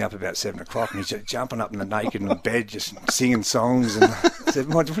waking me up about 7 o'clock and he's just jumping up in the naked in the bed, just singing songs. And I said,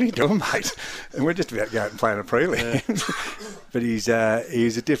 "Mod, what are you doing, mate?" And we're just about going and playing a prelim. Yeah. But he's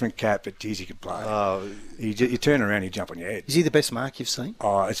a different cat, but geez, he could play. You turn around, you jump on your head. Is he the best mark you've seen?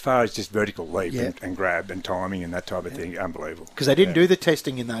 As far as just vertical leap and grab and timing and that type of thing, unbelievable. Because they didn't do the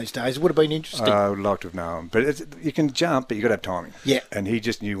testing in those days. It would have been interesting. I would like to have known. But you can jump, but you've got to have timing. Yeah. And he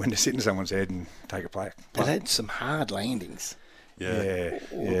just knew when to sit in someone's head and take a play. They had some hard landings.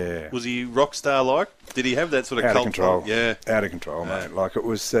 Yeah. Was he rock star like? Did he have that sort of out cult? Of control? Yeah. Out of control, mate. Like it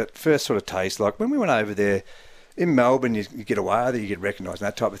was that first sort of taste. Like when we went over there in Melbourne, you get away with it, you get recognised and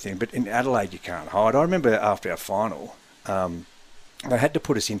that type of thing. But in Adelaide, you can't hide. I remember after our final, they had to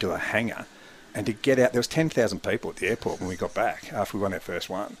put us into a hangar, and to get out, there was 10,000 people at the airport when we got back after we won our first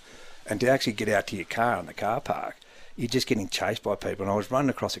one, and to actually get out to your car in the car park. You're just getting chased by people. And I was running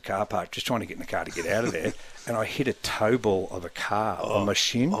across a car park just trying to get in the car to get out of there. And I hit a toe ball of a car on my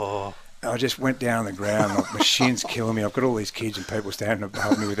shin. I just went down on the ground. Like, my shin's killing me. I've got all these kids and people standing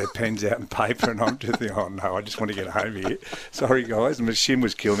above me with their pens out and paper. And I'm just thinking, oh, no, I just want to get home here. Sorry, guys. And my shin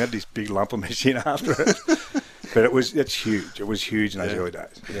was killing me. I had this big lump on my shin after it. But it's huge. It was huge in those early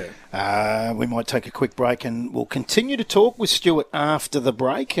days. Yeah. We might take a quick break and we'll continue to talk with Stuart after the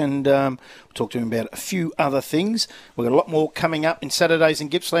break, and we'll talk to him about a few other things. We've got a lot more coming up in Saturdays in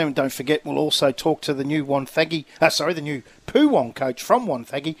Gippsland, and don't forget we'll also talk to the new the new Poowong coach from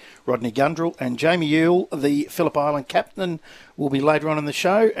Wonthaggi, Rodney Gundrell, and Jamie Ewell, the Phillip Island captain, will be later on in the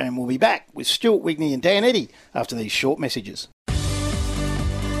show, and we'll be back with Stuart Wigney and Dan Eddy after these short messages.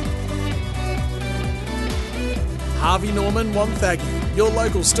 Harvey Norman Wonthaggi, your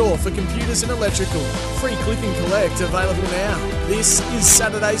local store for computers and electrical. Free click and collect available now. This is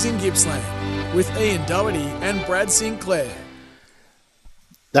Saturdays in Gippsland with Ian Doherty and Brad Sinclair.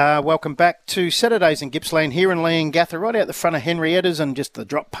 Welcome back to Saturdays in Gippsland here in Leongatha, right out the front of Henrietta's and just the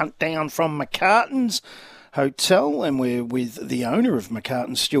drop punt down from McCartan's Hotel, and we're with the owner of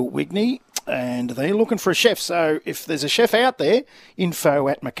McCartan's, Stuart Wigney, and they're looking for a chef. So if there's a chef out there,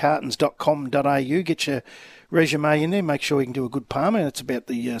 info@mccartans.com.au, get your resume in there, make sure you can do a good parma. It's about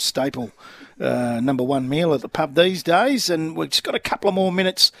the staple number one meal at the pub these days. And we've just got a couple of more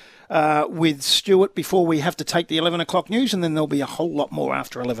minutes with Stuart before we have to take the 11 o'clock news, and then there'll be a whole lot more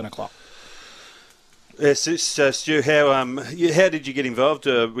after 11 o'clock. Yes, Stu, how did you get involved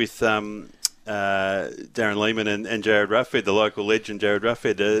with Darren Lehman and Jared Ruffhead, the local legend Jared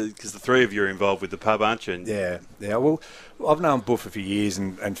Ruffhead, because the three of you are involved with the pub, aren't you? Yeah. Well, I've known Buffer for years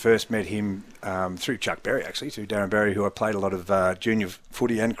and first met him through Chuck Berry, actually, through Darren Berry, who I played a lot of junior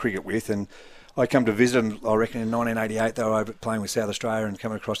footy and cricket with. And I come to visit him, I reckon, in 1988. They were over playing with South Australia and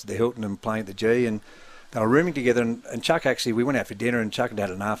coming across to the Hilton and playing at the G. And they were rooming together, and Chuck actually, we went out for dinner, and Chuck had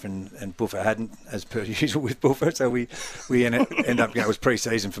had enough, and Buffer hadn't, as per usual with Buffer. So we ended up, it was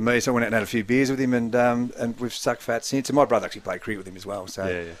pre-season for me, so I went out and had a few beers with him, and we've stuck fat since. And my brother actually played cricket with him as well. So,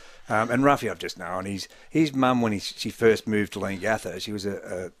 yeah. And Ruffy I've just known. His mum, when she first moved to Leongatha, she was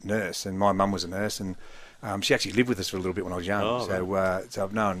a nurse, and my mum was a nurse, and she actually lived with us for a little bit when I was young. So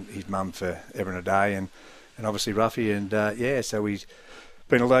I've known his mum for ever and a day, and obviously Ruffy, and so he's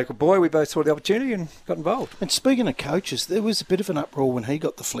been a local boy. We both saw the opportunity and got involved. And speaking of coaches, there was a bit of an uproar when he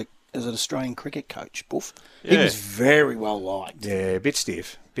got the flick as an Australian cricket coach, Buff. Yeah. He was very well liked. Yeah, a bit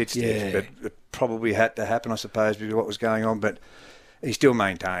stiff, but it probably had to happen, I suppose, because of what was going on. But he still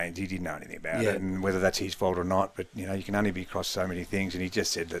maintains he didn't know anything about it, and whether that's his fault or not. But you can only be across so many things. And he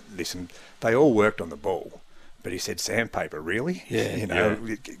just said that, listen, they all worked on the ball, but he said sandpaper, really? Yeah.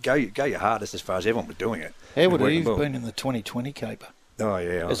 Go your hardest as far as everyone was doing it. How would he have been in the 2020 caper? Oh,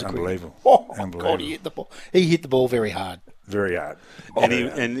 yeah, unbelievable. Unbelievable. God, he hit the ball. He hit the ball very hard. Very hard.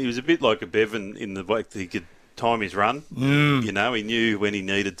 And he was a bit like a Bevan in the way that he could time his run. He knew when he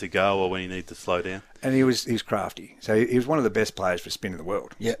needed to go or when he needed to slow down. And he was crafty. So he was one of the best players for spin in the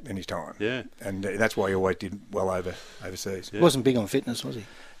world in his time. Yeah. And that's why he always did well overseas. He wasn't big on fitness, was he?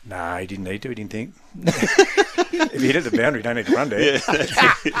 No, he didn't need to. He didn't think. If you hit the boundary, you don't need to run there.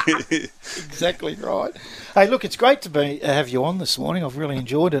 Yeah. Exactly right. Hey, look, it's great to have you on this morning. I've really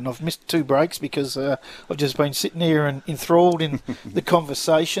enjoyed it, and I've missed 2 breaks because I've just been sitting here and enthralled in the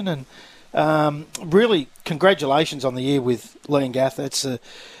conversation. And really, congratulations on the year with Leongatha. It's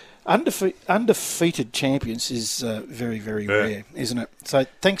undefeated champions is very, very rare, isn't it? So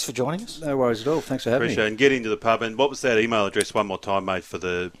thanks for joining us. No worries at all. Thanks for having me. Appreciate it. And get into the pub. And what was that email address one more time, mate, for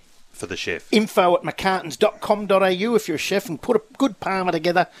the for the chef. info@mccartons.com.au if you're a chef and put a good parma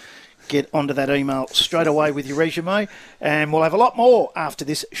together. Get onto that email straight away with your resume, and we'll have a lot more after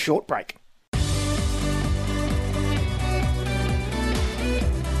this short break.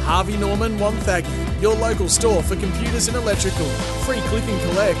 Harvey Norman Wonthaggi, your local store for computers and electrical. Free click and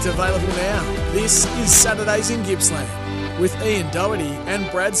collect available now. This is Saturdays in Gippsland with Ian Doherty and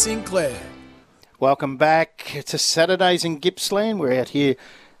Brad Sinclair. Welcome back to Saturdays in Gippsland. We're out here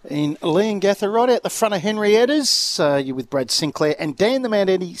in Leongatha, right out the front of Henrietta's. You're with Brad Sinclair and Dan the Man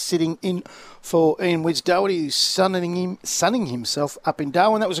Eddie sitting in for Ian Doherty, who's sunning himself up in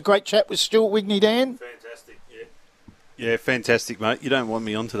Darwin. That was a great chat with Stuart Wigney, Dan. Fantastic, yeah. Yeah, fantastic, mate. You don't want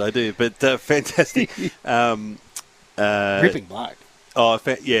me on today, do you? But fantastic. Ripping bloke. Oh,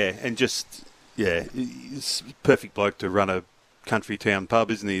 and just, he's a perfect bloke to run a country town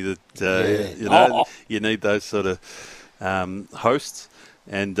pub, isn't he? That you need those sort of hosts.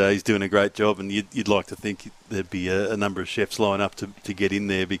 And he's doing a great job, and you'd like to think there'd be a number of chefs line up to get in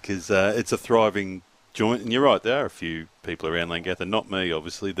there because it's a thriving joint. And you're right, there are a few people around Leongatha, not me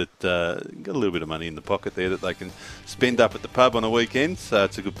obviously, that got a little bit of money in the pocket there that they can spend up at the pub on a weekend, so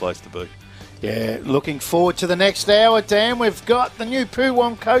it's a good place to be. Yeah, looking forward to the next hour, Dan. We've got the new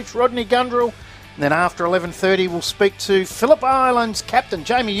Poowong coach, Rodney Gundrill. And then after 11:30, we'll speak to Phillip Island's captain,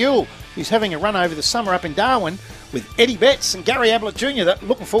 Jamie Ewell, who's having a run over the summer up in Darwin with Eddie Betts and Gary Ablett Jr.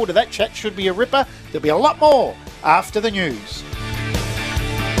 Looking forward to that chat. Should be a ripper. There'll be a lot more after the news.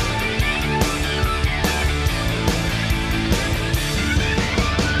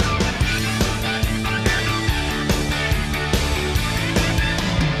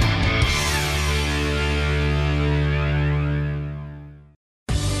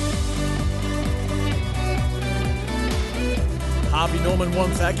 Harvey Norman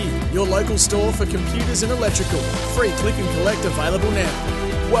Wonthaggi, your local store for computers and electrical. Free click and collect available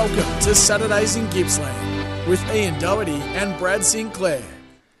now. Welcome to Saturdays in Gippsland with Ian Doherty and Brad Sinclair.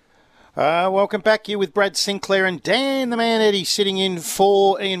 Welcome back here with Brad Sinclair and Dan the Man Eddie sitting in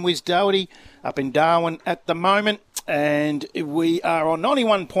for Ian Doherty up in Darwin at the moment. And we are on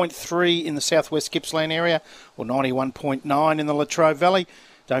 91.3 in the southwest Gippsland area or 91.9 in the Latrobe Valley.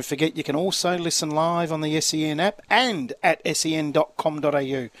 Don't forget you can also listen live on the SEN app and at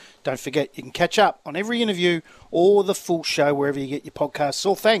sen.com.au. Don't forget you can catch up on every interview or the full show wherever you get your podcasts.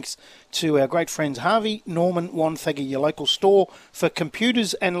 All thanks to our great friends Harvey Norman Wonthaggi, your local store for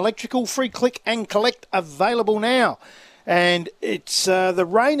computers and electrical. Free click and collect available now. And it's the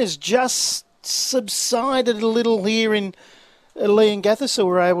rain has just subsided a little here in Leongatha, so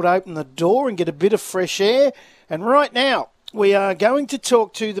we're able to open the door and get a bit of fresh air. And right now, we are going to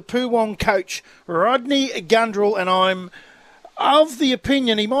talk to the Poowong coach, Rodney Gundrill, and I'm of the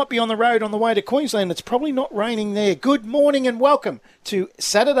opinion he might be on the road on the way to Queensland. It's probably not raining there. Good morning and welcome to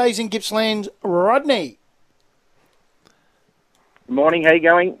Saturdays in Gippsland, Rodney. Good morning, how you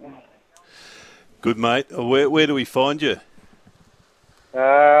going? Good, mate. Where do we find you?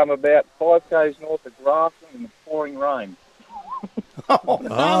 I'm about 5 k's north of Grafton in the pouring rain. Oh,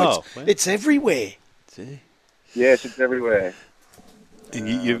 no, it's everywhere. See? Yes, it's everywhere. And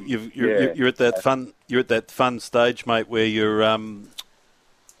you're at that fun. You're at that fun stage, mate, where your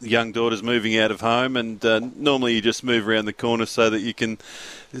young daughter's moving out of home, and normally you just move around the corner so that you can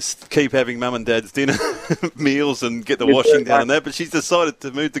just keep having mum and dad's dinner meals and get the washing done and that. But she's decided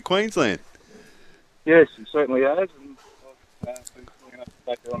to move to Queensland. Yes, it certainly has, and I've been lucky enough to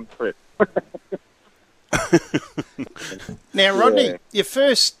take her on the trip. Now, Rodney, your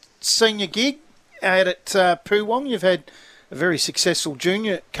first senior gig out at Poowong, you've had a very successful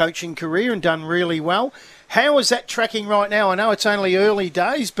junior coaching career and done really well. How is that tracking right now? I know it's only early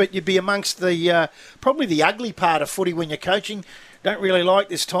days, but you'd be amongst the probably the ugly part of footy when you're coaching. Don't really like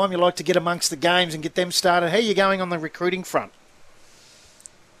this time. You like to get amongst the games and get them started. How are you going on the recruiting front?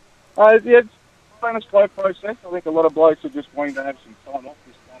 Yeah, it's been a slow process. I think a lot of blokes are just wanting to have some time off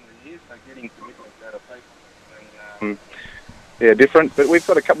this time of the year, so getting commitment out of people has been different. But we've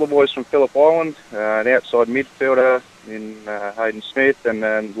got a couple of boys from Phillip Island, an outside midfielder in Hayden Smith,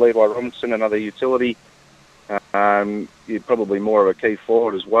 and Levi Robinson, another utility. You're probably more of a key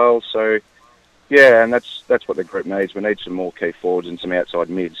forward as well. So, yeah, and that's what the group needs. We need some more key forwards and some outside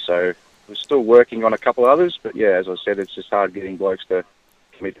mids. So we're still working on a couple of others, but yeah, as I said, it's just hard getting blokes to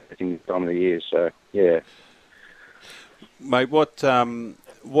commit to the time of the year. So, yeah. Mate, what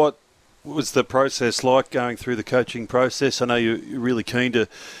was the process like going through the coaching process? I know you're really keen to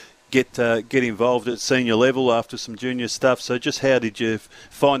get involved at senior level after some junior stuff. So just how did you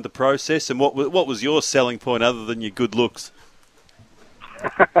find the process, and what was your selling point other than your good looks?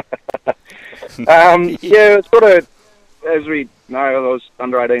 Yeah, it's got as we know, I was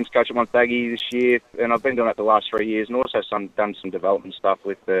under-18s coach at Wonthaggi this year, and I've been doing that the last 3 years, and also done some development stuff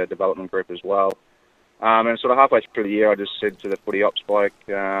with the development group as well. And sort of halfway through the year, I just said to the footy ops bloke,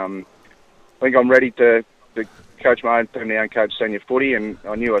 I think I'm ready to coach my own team now and coach senior footy, and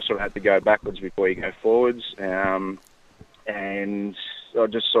I knew I sort of had to go backwards before you go forwards. And I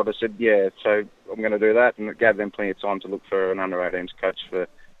just sort of said, yeah, so I'm going to do that, and it gave them plenty of time to look for an under-18s coach for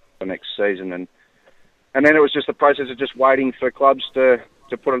next season. And then it was just the process of just waiting for clubs to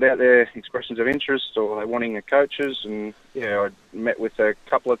put it out there, expressions of interest, or they wanting the coaches. And yeah, I met with a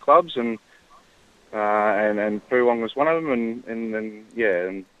couple of clubs, and Poowong was one of them, and then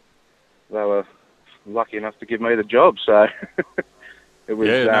and they were lucky enough to give me the job. So it was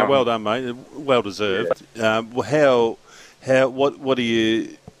well done, mate. Well deserved. Yeah.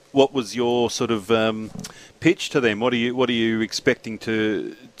 What was your sort of pitch to them? What are you expecting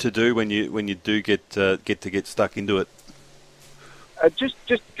to do when you do get stuck into it? Just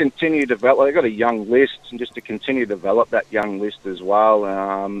continue to develop. They've got a young list, and just to continue to develop that young list as well,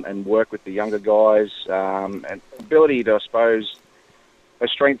 and work with the younger guys, and ability to, I suppose, a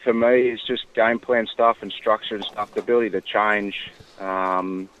strength for me is just game plan stuff and structure and stuff. The ability to change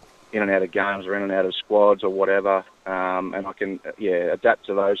in and out of games or in and out of squads or whatever, and I can adapt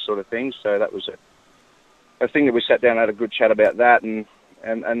to those sort of things. So that was a thing that we sat down and had a good chat about that, and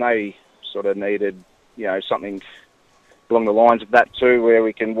they sort of needed something along the lines of that too, where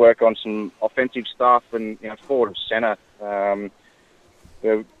we can work on some offensive stuff and forward of centre.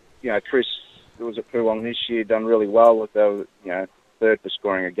 Chris, who was at Poowong this year, done really well with the third for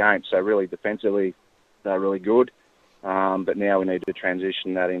scoring a game. So really defensively, they're really good. But now we need to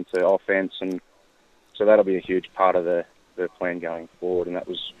transition that into offence, and so that'll be a huge part of the plan going forward. And that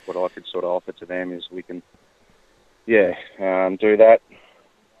was what I could sort of offer to them, is we can, do that.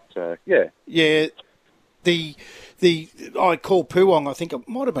 So I called Poowong, I think it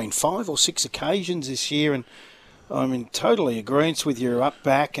might have been 5 or 6 occasions this year, and I'm in totally agreement with you, up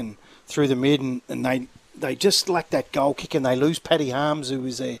back and through the mid, and they just lack that goal kick, and they lose Paddy Harms, who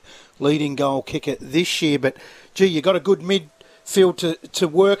was their leading goal kicker this year. But gee, you got a good midfield to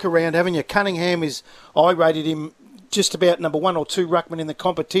work around, haven't you? Cunningham I rated him just about number 1 or 2 ruckman in the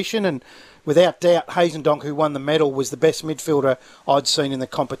competition, and without doubt, Hazendonk, who won the medal, was the best midfielder I'd seen in the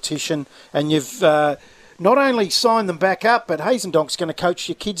competition. And you've not only signed them back up, but Hazendonk's going to coach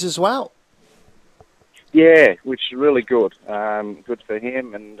your kids as well. Yeah, which is really good. Good for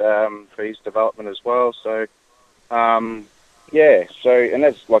him and for his development as well. So, and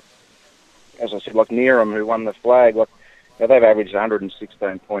that's like, as I said, like Neeram, who won the flag, they've averaged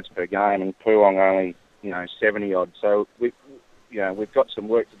 116 points per game, and Poowong only 70 odd. So we've got some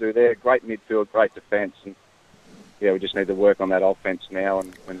work to do there. Great midfield, great defence, and we just need to work on that offence now.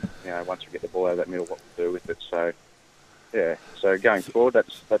 And when once we get the ball out of that middle, what we'll do with it. So so going forward,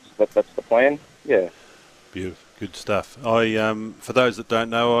 that's the plan. Yeah. Beautiful, good stuff. For those that don't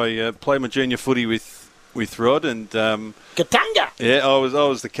know, I played my junior footy with Rod, and Katanga. Yeah, I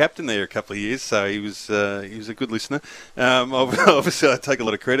was the captain there a couple of years, so he was a good listener. Obviously, I take a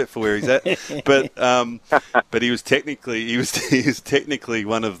lot of credit for where he's at, but he was technically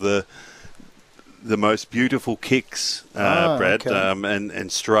one of the most beautiful kicks, Brad, okay.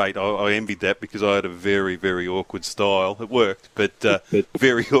 And straight. I envied that because I had a very, very awkward style. It worked, but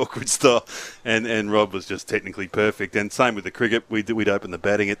very awkward style. And Rob was just technically perfect. And same with the cricket. We'd open the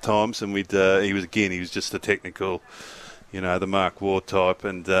batting at times, and he was just a technical, the Mark Ward type.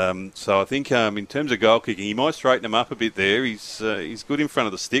 And so I think in terms of goal kicking, he might straighten him up a bit there. He's good in front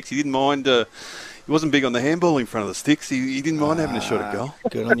of the sticks. He didn't mind. He wasn't big on the handball in front of the sticks. He didn't mind having a shot at goal.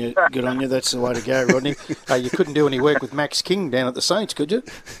 Good on you. Good on you. That's the way to go, Rodney. You couldn't do any work with Max King down at the Saints, could you?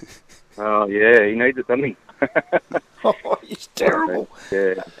 Oh, yeah. He needs it, doesn't he? Oh, he's terrible.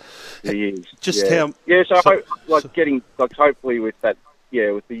 Yeah, he is. How... Yeah, so I hope, hopefully with that,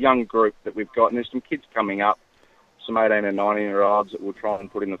 with the young group that we've got, and there's some kids coming up, some 18 and 19-year-olds that we'll try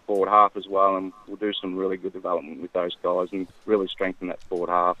and put in the forward half as well, and we'll do some really good development with those guys and really strengthen that forward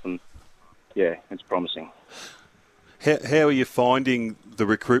half. And yeah, it's promising. How are you finding the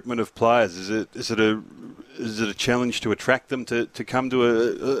recruitment of players? Is it a challenge to attract them to come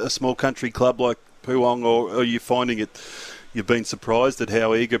to a small country club like Poowong, or are you finding you've been surprised at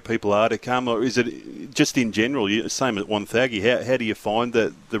how eager people are to come, or is it just in general, same at Wonthaggi, how do you find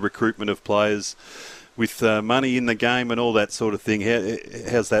the recruitment of players with money in the game and all that sort of thing?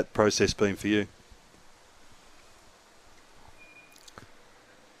 How's that process been for you?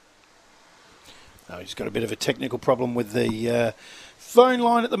 He's got a bit of a technical problem with the phone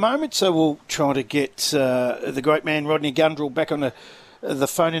line at the moment, so we'll try to get the great man Rodney Gundrill back on the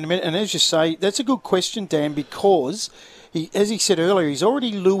phone in a minute. And as you say, that's a good question, Dan, because as he said earlier, he's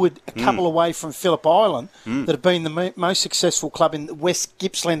already lured a couple away from Phillip Island that have been the most successful club in West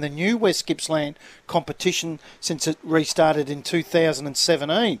Gippsland, the new West Gippsland competition since it restarted in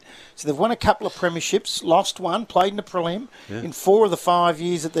 2017. So they've won a couple of premierships, lost one, played in the prelim in 4 of the 5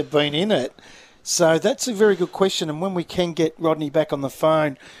 years that they've been in it. So that's a very good question. And when we can get Rodney back on the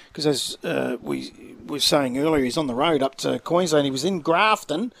phone, because as we were saying earlier, he's on the road up to Queensland. He was in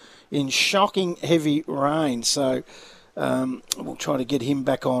Grafton in shocking heavy rain. So we'll try to get him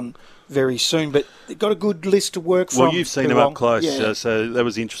back on very soon. But they've got a good list to work from. Well, you've seen him up close, so that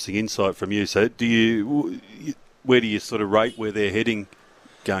was interesting insight from you. So where do you sort of rate where they're heading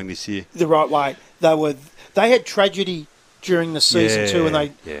going this year? The right way. They had tragedy during the season too, and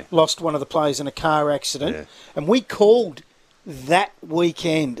they lost one of the players in a car accident. Yeah. And we called that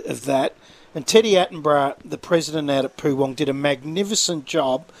weekend of that. And Teddy Attenborough, the president out at Poowong, did a magnificent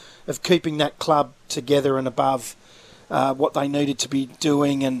job of keeping that club together and above what they needed to be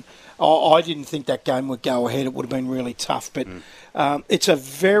doing. And I didn't think that game would go ahead. It would have been really tough. But it's a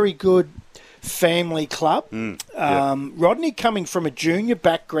very good family club. Rodney coming from a junior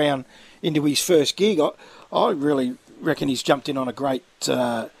background into his first gig, I really reckon he's jumped in on a great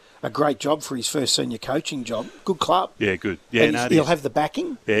job for his first senior coaching job. Good club. Yeah, good. Yeah, and he'll have the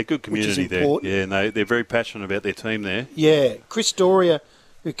backing. Yeah, good community there. Yeah, and they're very passionate about their team there. Yeah, Chris Doria,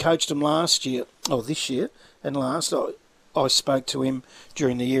 who coached them this year, and last, I spoke to him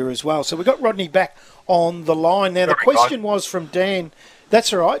during the year as well. So we got Rodney back on the line now. The question was from Dan.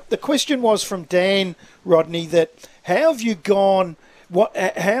 That's all right. The question was from Dan, Rodney, that how have you gone?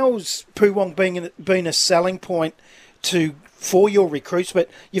 How's Poowong been a selling point for your recruits? But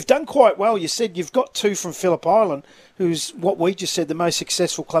you've done quite well. You said you've got 2 from Phillip Island, who's what we just said, the most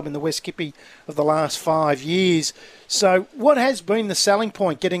successful club in the West Gippy of the last 5 years. So what has been the selling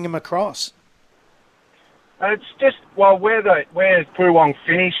point getting them across? It's just, where Poowong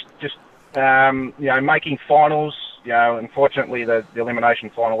finished, just, making finals. Unfortunately the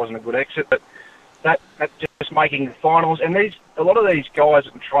elimination final wasn't a good exit, but that's just making the finals. And a lot of these guys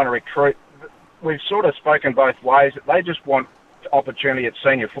that I'm trying to recruit, we've sort of spoken both ways, that they just want opportunity at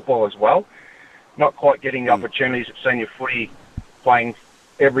senior football as well, not quite getting the opportunities at senior footy, playing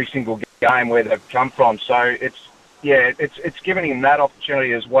every single game where they've come from. So it's giving them that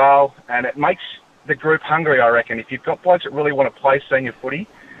opportunity as well, and it makes the group hungry, I reckon. If you've got blokes that really want to play senior footy,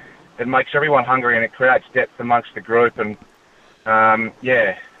 it makes everyone hungry and it creates depth amongst the group. And I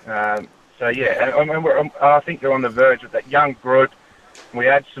think they're on the verge of that young group. We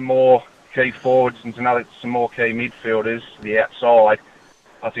add some more key forwards and some more key midfielders to the outside.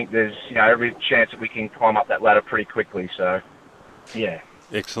 I think there's every chance that we can climb up that ladder pretty quickly. So, yeah.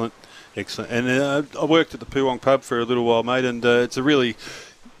 Excellent. And I worked at the Poowong pub for a little while, mate, and it's a really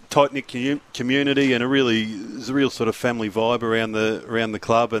tight-knit community and there's a real sort of family vibe around the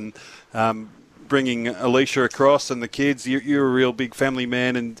club, and bringing Alicia across and the kids, you're a real big family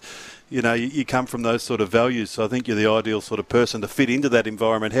man, and you come from those sort of values, so I think you're the ideal sort of person to fit into that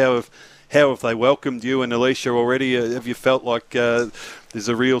environment. How have they welcomed you and Alicia already? Have you felt like there's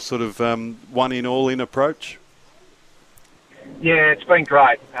a real sort of one-in, all-in approach? Yeah, it's been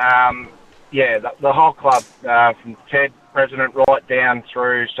great. The whole club, from Ted, president, right down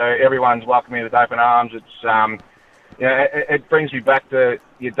through, so everyone's welcoming with open arms. It's it brings me back to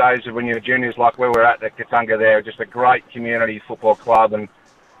your days of when you were juniors, like where we're at Katunga there. Just a great community football club, and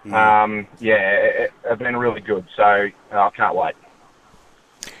it's been really good. So I can't wait.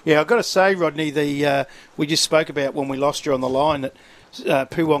 Yeah, I've got to say, Rodney, we just spoke about when we lost you on the line that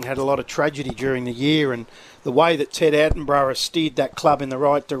Poowong had a lot of tragedy during the year, and the way that Ted Attenborough steered that club in the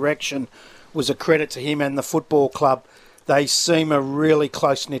right direction was a credit to him and the football club. They seem a really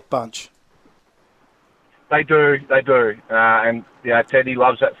close-knit bunch. They do. And Teddy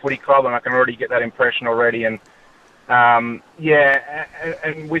loves that footy club, and I can already get that impression already. And and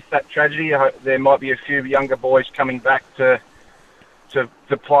with that tragedy, there might be a few younger boys coming back to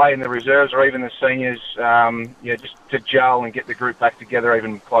play in the reserves or even the seniors, just to gel and get the group back together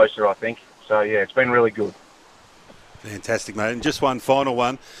even closer, I think. So, it's been really good. Fantastic, mate. And just one final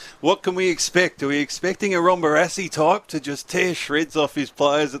one. What can we expect? Are we expecting a Rombarassi type to just tear shreds off his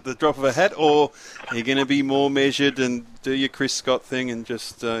players at the drop of a hat, or are you going to be more measured and do your Chris Scott thing and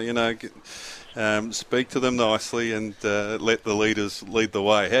just, speak to them nicely and let the leaders lead the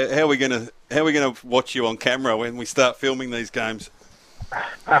way? How are we going to watch you on camera when we start filming these games?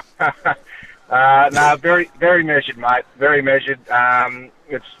 No, very, very measured, mate. Very measured.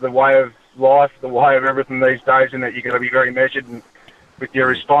 It's the way of life, the way of everything these days, and that you've got to be very measured with your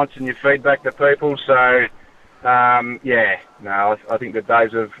response and your feedback to people. So, I think the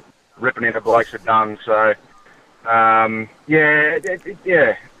days of ripping into blokes are done. So,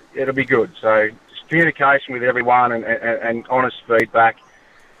 it'll be good. So, just communication with everyone and honest feedback,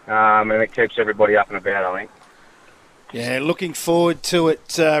 and it keeps everybody up and about, I think. Yeah, looking forward to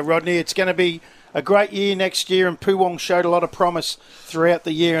it, Rodney. It's going to be a great year next year, and Poowong showed a lot of promise throughout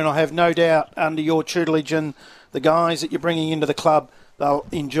the year, and I have no doubt under your tutelage and the guys that you're bringing into the club, they'll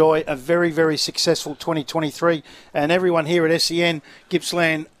enjoy a very, very successful 2023. And everyone here at SEN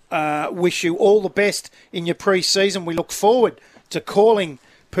Gippsland wish you all the best in your pre-season. We look forward to calling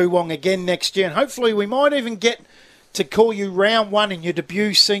Poowong again next year, and hopefully we might even get to call you round one in your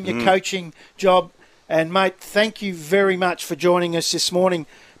debut senior coaching job. And, mate, thank you very much for joining us this morning,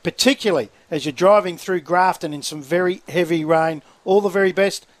 particularly as you're driving through Grafton in some very heavy rain. All the very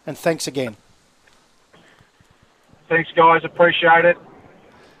best, and thanks again. Thanks, guys. Appreciate it.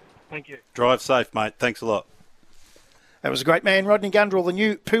 Thank you. Drive safe, mate. Thanks a lot. That was a great man, Rodney Gundrill, the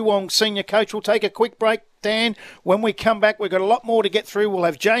new Poowong senior coach. We'll take a quick break, Dan. When we come back, we've got a lot more to get through. We'll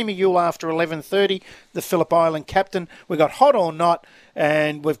have Jamie Ewell after 11:30, the Phillip Island captain. We've got Hot or Not,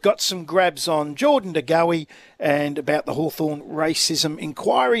 and we've got some grabs on Jordan De Goey and about the Hawthorn racism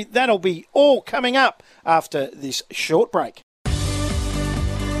inquiry. That'll be all coming up after this short break.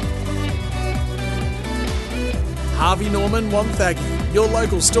 Harvey Norman Wonthaggi, your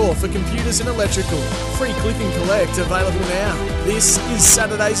local store for computers and electrical. Free click and collect available now. This is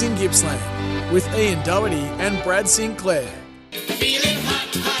Saturdays in Gippsland with Ian Doherty and Brad Sinclair. Feeling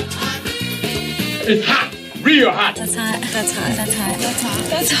hot, hot, hot. It's hot, real hot. That's hot, that's hot, that's hot, that's hot,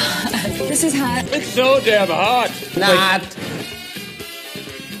 that's hot. This is hot. It's so damn hot. Not.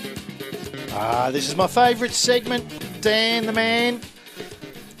 This is my favourite segment, Dan the man.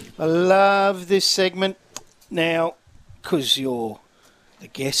 I love this segment. Now, because you're the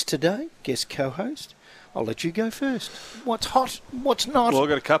guest today, guest co-host, I'll let you go first. What's hot? What's not? Well, I've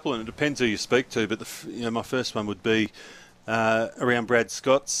got a couple, and it depends who you speak to. But my first one would be around Brad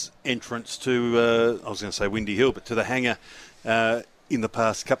Scott's entrance to, I was going to say Windy Hill, but to the hangar in the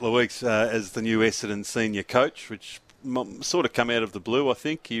past couple of weeks as the new Essendon senior coach, which sort of come out of the blue. I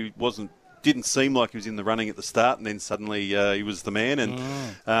think he didn't seem like he was in the running at the start, and then suddenly he was the man.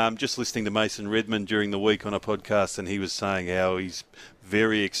 And just listening to Mason Redmond during the week on a podcast, and he was saying how he's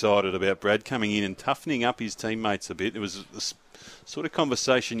very excited about Brad coming in and toughening up his teammates a bit. It was the sort of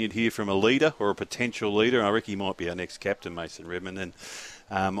conversation you'd hear from a leader or a potential leader. I reckon he might be our next captain, Mason Redmond. And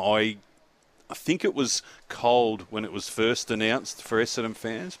I think it was cold when it was first announced for Essendon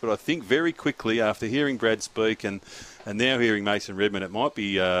fans, but I think very quickly after hearing Brad speak and now hearing Mason Redmond, it might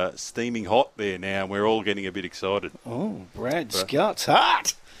be steaming hot there now, and we're all getting a bit excited. Oh, Brad Scott's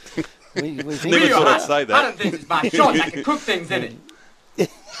hot. we think Never thought I'd say that. I don't think it's my shorts. I can cook things in it.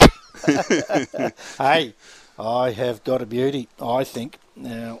 Hey, I have got a beauty, I think.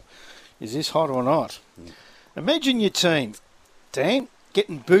 Now, is this hot or not? Imagine your team, Dan,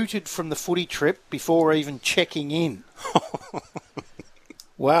 getting booted from the footy trip before even checking in.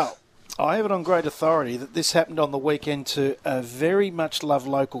 Well, I have it on great authority that this happened on the weekend to a very much loved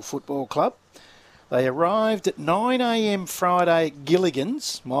local football club. They arrived at 9 a.m. Friday at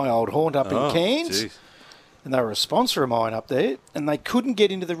Gilligan's, my old haunt up in Cairns. Geez. And they were a sponsor of mine up there, and they couldn't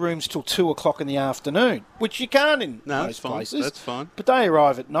get into the rooms till 2 o'clock in the afternoon, which you can't in most places. That's fine. But they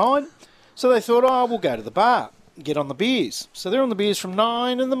arrive at 9, so they thought, we'll go to the bar and get on the beers. So they're on the beers from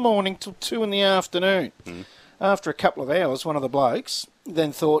 9 in the morning till 2 in the afternoon. After a couple of hours, one of the blokes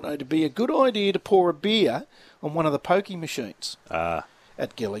then thought it'd be a good idea to pour a beer on one of the pokie machines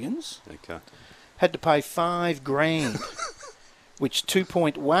at Gilligan's. Okay. Had to pay $5,000, which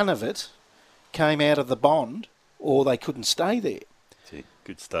 2.1 of it came out of the bond, or they couldn't stay there. Gee,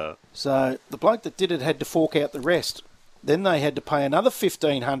 good start. So the bloke that did it had to fork out the rest. Then they had to pay another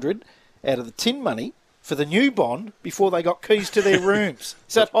 $1,500 out of the tin money for the new bond before they got keys to their rooms.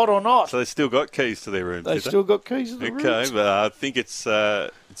 Is that hot or not? So they still got keys to their rooms. They still got keys to the rooms. Okay, but I think it's a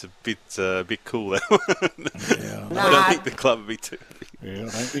bit cool, that one. Yeah. I don't think the club would be too happy. Yeah, I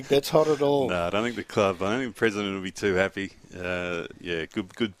don't think that's hot at all. No, I don't think the president will be too happy.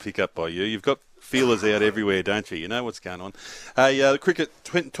 Good pick up by you. You've got feelers out everywhere, don't you? You know what's going on. The cricket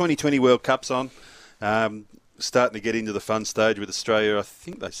 2020 World Cup's on. Starting to get into the fun stage with Australia. I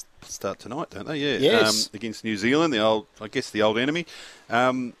think they start tonight, don't they? Yeah. Yes. Against New Zealand, the old enemy.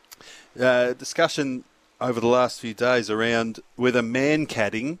 Discussion over the last few days around whether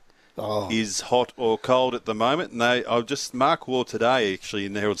man-catting is hot or cold at the moment. And Mark Waugh today, actually,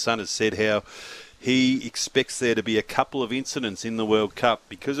 in the Herald Sun, has said how he expects there to be a couple of incidents in the World Cup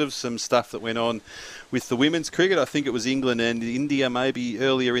because of some stuff that went on with the women's cricket. I think it was England and India maybe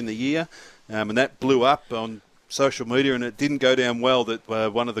earlier in the year. And that blew up on social media, and it didn't go down well that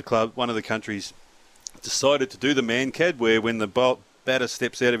one of the countries decided to do the man-cad, where when the batter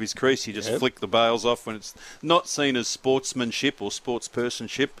steps out of his crease, you just flick the bails off when it's not seen as sportsmanship or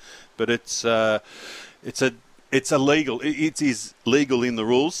sportspersonship, but it's illegal. It is legal in the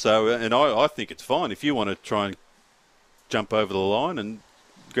rules. So, and I think it's fine if you want to try and jump over the line and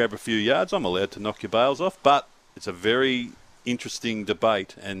grab a few yards. I'm allowed to knock your bails off, but it's a very interesting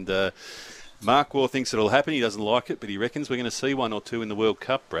debate, and Mark Waugh thinks it'll happen. He doesn't like it, but he reckons we're going to see one or two in the World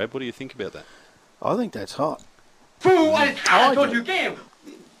Cup. Brad, what do you think about that? I think that's hot. Fool, what is hot? I told you again.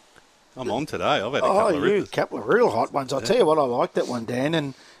 I'm on today. I've had a couple of rippers. A couple of real hot ones. I'll tell you what, I like that one, Dan,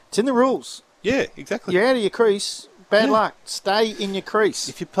 and it's in the rules. Yeah, exactly. You're out of your crease. Bad luck. Stay in your crease.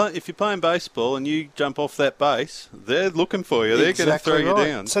 If you're playing baseball and you jump off that base, they're looking for you. They're going to throw you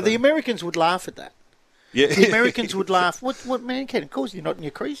down. So the Americans would laugh at that. Yeah. The Americans would laugh. What man can? Of course, you're not in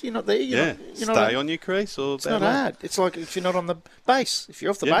your crease. You're not there. You're Stay on your crease. Or it's not hard. It's like if you're not on the base. If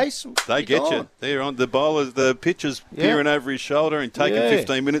you're off the base, they get you. They're on the bowlers. The pitcher's peering over his shoulder and taking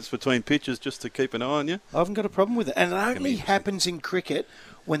 15 minutes between pitches just to keep an eye on you. I haven't got a problem with it, and it only happens in cricket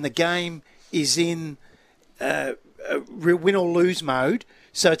when the game is in win or lose mode.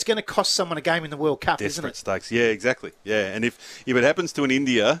 So it's going to cost someone a game in the World Cup, isn't it? Desperate stakes. Yeah, exactly. Yeah, and if it happens to an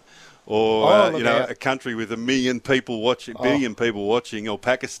India, or a country with 1 million people watching, billion people watching, or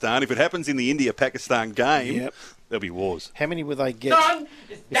Pakistan. If it happens in the India-Pakistan game, there'll be wars. How many will they get? Son,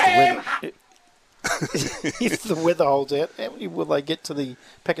 it's damn hot. If the weather holds out, how many will they get to the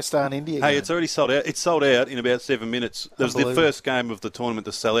Pakistan-India game? Hey, it's already sold out. It's sold out in about 7 minutes. That was the first game of the tournament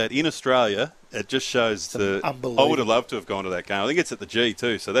to sell out in Australia. It just shows I would have loved to have gone to that game. I think it's at the G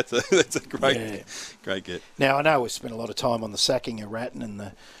too, so that's a great get. Now, I know we've spent a lot of time on the sacking of Ratton and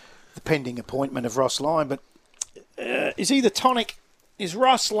the pending appointment of Ross Lyon, but is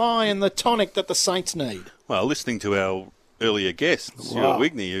Ross Lyon the tonic that the Saints need? Well, listening to our earlier guest, Stuart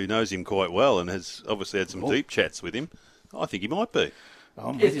Wigney, who knows him quite well and has obviously had some deep chats with him, I think he might be.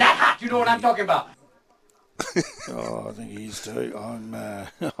 Is that hot? You know what I'm talking about? I think he is too.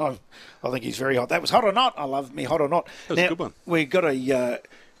 I think he's very hot. That was Hot or Not. I love me Hot or Not. That was a good one. We've got a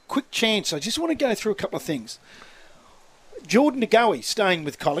quick chance. I just want to go through a couple of things. Jordan Ngoe staying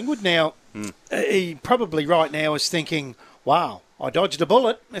with Collingwood. Now, he probably right now is thinking, wow, I dodged a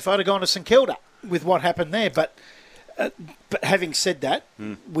bullet if I'd have gone to St Kilda with what happened there. But having said that,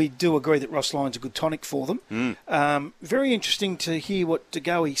 we do agree that Ross Lyon's a good tonic for them. Very interesting to hear what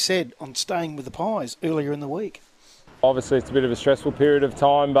Ngoe said on staying with the Pies earlier in the week. Obviously, it's a bit of a stressful period of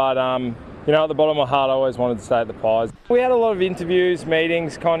time, but at the bottom of my heart, I always wanted to stay at the Pies. We had a lot of interviews,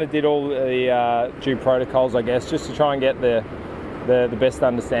 meetings, kind of did all the due protocols, I guess, just to try and get the best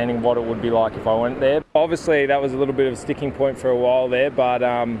understanding of what it would be like if I went there. Obviously, that was a little bit of a sticking point for a while there, but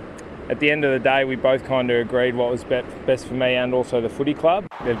at the end of the day, we both kind of agreed what was best for me and also the footy club.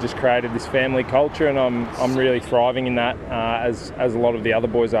 They've just created this family culture, and I'm really thriving in that, as a lot of the other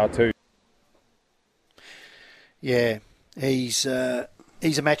boys are too. Yeah, he's a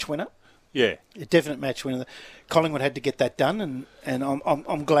match winner. Yeah, a definite match winner. Collingwood had to get that done, and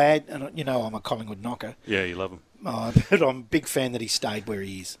I'm glad. And I'm a Collingwood knocker. Yeah, you love him. But I'm a big fan that he stayed where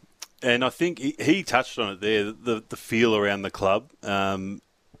he is. And I think he touched on it there, the feel around the club,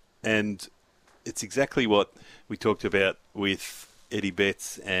 and it's exactly what we talked about with Eddie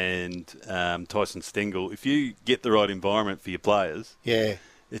Betts and Tyson Stengel. If you get the right environment for your players,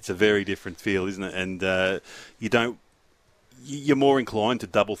 it's a very different feel, isn't it? And you're more inclined to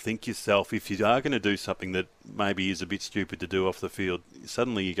double think yourself if you are going to do something that maybe is a bit stupid to do off the field.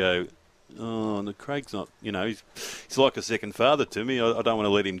 Suddenly you go, no, Craig's not, he's like a second father to me. I don't want to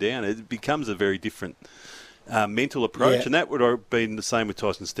let him down. It becomes a very different mental approach, and that would have been the same with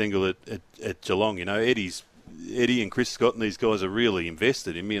Tyson Stengel at Geelong. Eddie and Chris Scott and these guys are really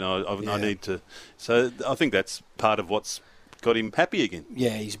invested in me, and I need to. So I think that's part of what's got him happy again.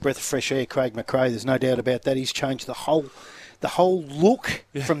 Yeah, he's a breath of fresh air, Craig McRae. There's no doubt about that. He's changed the whole look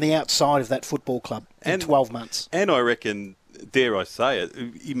from the outside of that football club in 12 months. And I reckon, dare I say it,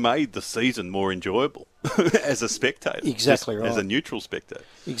 he made the season more enjoyable as a spectator. Exactly right. As a neutral spectator.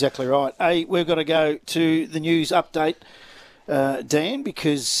 Exactly right. Hey, we've got to go to the news update, Dan,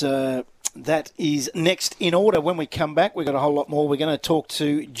 because that is next in order. When we come back, we've got a whole lot more. We're going to talk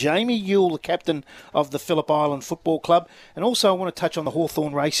to Jamie Ewell, the captain of the Phillip Island Football Club. And also I want to touch on the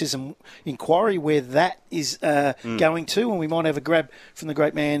Hawthorn Racism Inquiry, where that is going to. And we might have a grab from the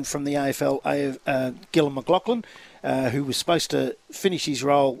great man from the AFL, Gillon McLaughlin, who was supposed to finish his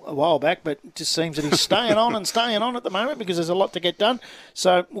role a while back, but it just seems that he's staying on at the moment because there's a lot to get done.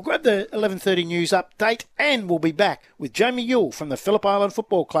 So we'll grab the 11:30 news update, and we'll be back with Jamie Ewell from the Phillip Island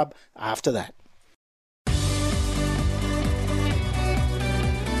Football Club after that.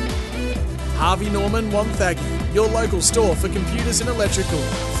 Harvey Norman Wonthaggi, your local store for computers and electrical.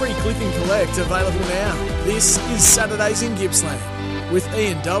 Free click and collect available now. This is Saturdays in Gippsland with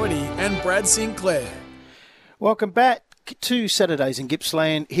Ian Doherty and Brad Sinclair. Welcome back to Saturdays in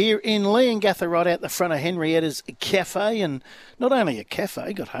Gippsland here in Leongatha, right out the front of Henrietta's Cafe. And not only a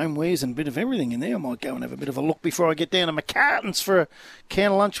cafe, got homewares and a bit of everything in there. I might go and have a bit of a look before I get down to McCartan's for a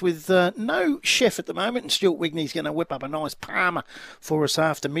can of lunch with no chef at the moment. And Stuart Wigney's going to whip up a nice parma for us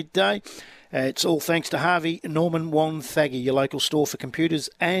after midday. It's all thanks to Harvey Norman Wonthaggi, your local store for computers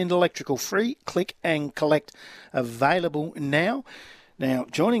and electrical. Free click and collect available now. Now,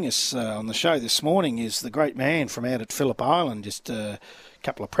 joining us on the show this morning is the great man from out at Phillip Island, just a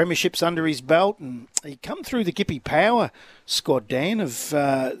couple of premierships under his belt, and he come through the Gippy Power squad, Dan, of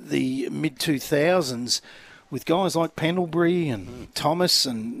the mid-2000s with guys like Pendlebury and Thomas,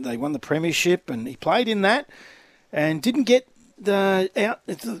 and they won the premiership, and he played in that and didn't get out.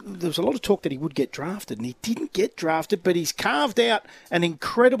 There was a lot of talk that he would get drafted, and he didn't get drafted, but he's carved out an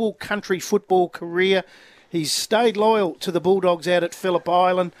incredible country football career. He's stayed loyal to the Bulldogs out at Phillip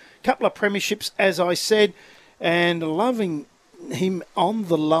Island. Couple of premierships, as I said, and loving him on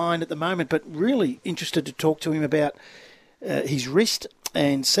the line at the moment, but really interested to talk to him about his wrist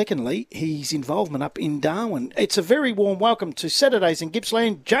and, secondly, his involvement up in Darwin. It's a very warm welcome to Saturdays in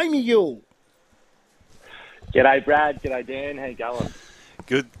Gippsland, Jamie Yule. G'day, Brad. G'day, Dan. How you going?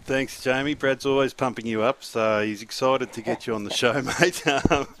 Good, thanks, Jamie. Brad's always pumping you up, so he's excited to get you on the show, mate.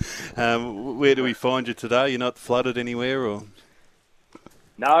 Where do we find you today? You're not flooded anywhere, or?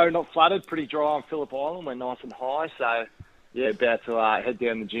 No, not flooded. Pretty dry on Phillip Island. We're nice and high, so yeah, about to head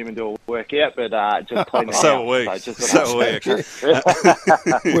down the gym and do a workout, but just cleaning so out. are we. So are we, actually.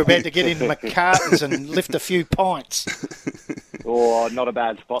 We're about to get into McCartan's and lift a few pints. Oh, not a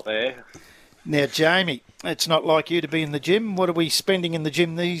bad spot there. Now, Jamie, it's not like you to be in the gym. What are we spending in the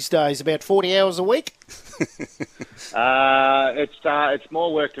gym these days? About 40 hours a week? It's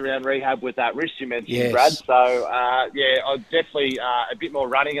more worked around rehab with that wrist you mentioned, yes. Brad. So, I'm definitely a bit more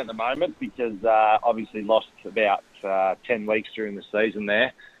running at the moment because obviously lost about 10 weeks during the season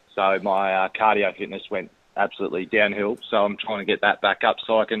there. So my cardio fitness went absolutely downhill. So I'm trying to get that back up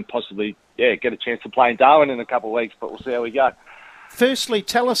so I can possibly get a chance to play in Darwin in a couple of weeks, but we'll see how we go. Firstly,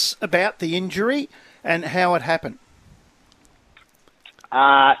 tell us about the injury and how it happened.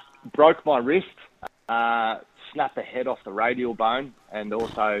 Broke my wrist, snapped the head off the radial bone, and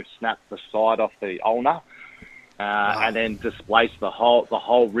also snapped the side off the ulnar, and then displaced the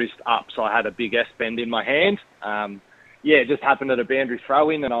whole wrist up. So I had a big S-bend in my hand. It just happened at a boundary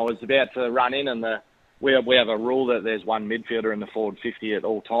throw-in, and I was about to run in, and we have a rule that there's one midfielder in the forward 50 at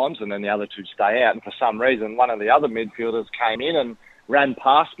all times, and then the other two stay out. And for some reason, one of the other midfielders came in and ran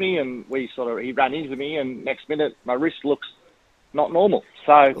past me, and he ran into me, and next minute my wrist looks not normal.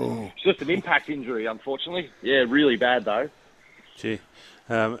 So It's just an impact injury, unfortunately. Yeah, really bad though. Gee.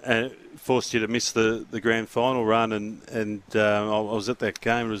 And it forced you to miss the grand final run, and I was at that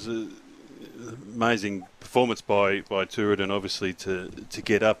game. It was an amazing performance by Tooradin, obviously, to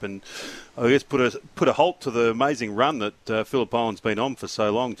get up and I guess put a halt to the amazing run that Phillip Island's been on for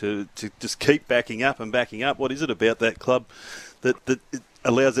so long, to just keep backing up and backing up. What is it about that club that it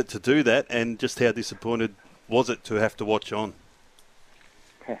allows it to do that, and just how disappointed was it to have to watch on?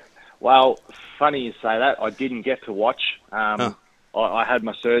 Well, funny you say that. I didn't get to watch. I had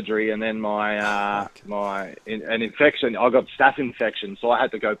my surgery, and then an infection. I got staph infection, so I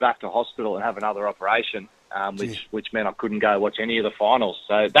had to go back to hospital and have another operation, which meant I couldn't go watch any of the finals.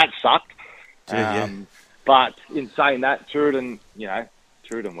 So that sucked. But in saying that, Tooradin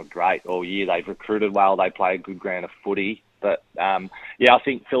were great all year. They've recruited well. They play a good ground of footy. But, I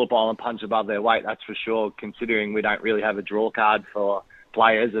think Phillip Island punch above their weight, that's for sure, considering we don't really have a draw card for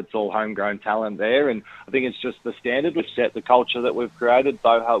players. It's all homegrown talent there, and I think it's just the standard we've set, the culture that we've created.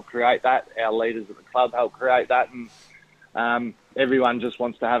 Bo helped create that, our leaders at the club helped create that, and everyone just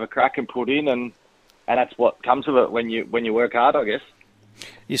wants to have a crack and put in, and that's what comes of it when you work hard, I guess.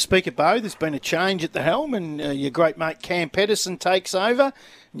 You speak of Bo, there's been a change at the helm, and your great mate Cam Pedersen takes over.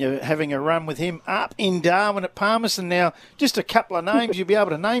 You're having a run with him up in Darwin at Palmerston. Now, just a couple of names you'll be able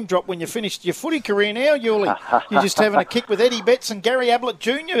to name drop when you finished your footy career now, Yuli. You're just having a kick with Eddie Betts and Gary Ablett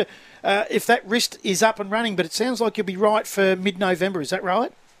Jr. If that wrist is up and running, but it sounds like you'll be right for mid-November. Is that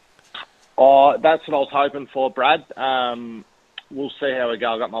right? Oh, that's what I was hoping for, Brad. We'll see how we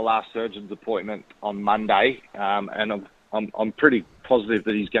go. I got my last surgeon's appointment on Monday, and I'm pretty positive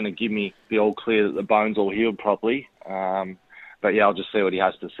that he's going to give me the all clear that the bone's all healed properly. But I'll just see what he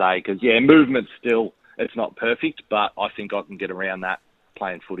has to say, because movement still, it's not perfect, but I think I can get around that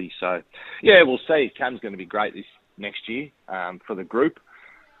playing footy. So we'll see. Cam's going to be great this next year for the group.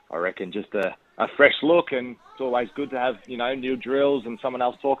 I reckon just a fresh look, and it's always good to have, new drills and someone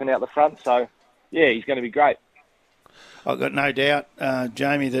else talking out the front. So, yeah, he's going to be great. I've got no doubt,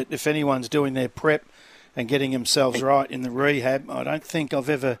 Jamie, that if anyone's doing their prep and getting themselves right in the rehab, I don't think I've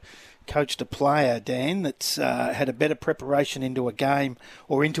ever coached a player, Dan, that's had a better preparation into a game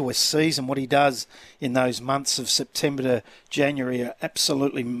or into a season. What he does in those months of September to January are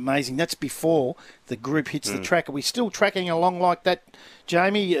absolutely amazing. That's before the group hits the track. Are we still tracking along like that,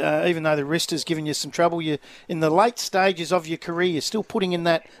 Jamie, even though the wrist has given you some trouble? You in the late stages of your career, you're still putting in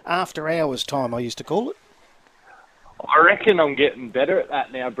that after-hours time, I used to call it? I reckon I'm getting better at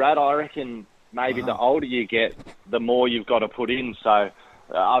that now, Brad. I reckon maybe the older you get, the more you've got to put in. So,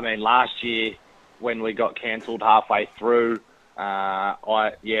 last year when we got cancelled halfway through,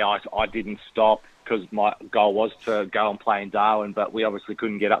 I didn't stop because my goal was to go and play in Darwin, but we obviously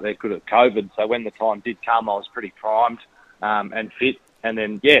couldn't get up there because of COVID. So when the time did come, I was pretty primed and fit. And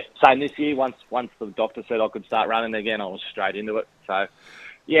then, same this year. Once the doctor said I could start running again, I was straight into it. So, I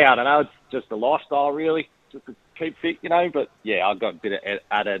don't know. It's just a lifestyle, really, just to keep fit, But, I've got a bit of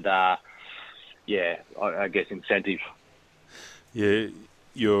added, I guess, incentive. Yeah.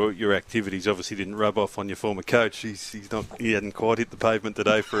 Your activities obviously didn't rub off on your former coach. He hadn't quite hit the pavement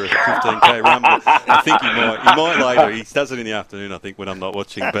today for a 15k run, but I think he might later. He does it in the afternoon, I think, when I'm not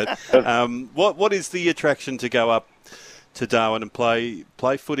watching. But what is the attraction to go up to Darwin and play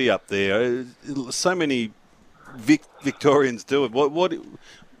footy up there? So many Victorians do it. What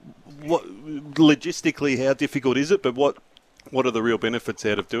logistically, how difficult is it? But what are the real benefits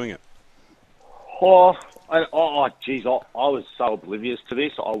out of doing it? I was so oblivious to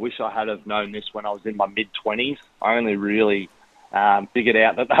this. I wish I had have known this when I was in my mid-20s. I only really figured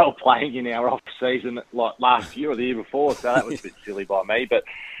out that they were playing in our off-season like last year or the year before, so that was a bit silly by me. But,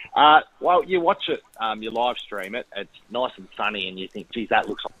 you watch it, you live stream it, it's nice and sunny, and you think, geez, that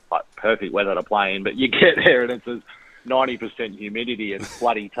looks like perfect weather to play in. But you get there and it's 90% humidity and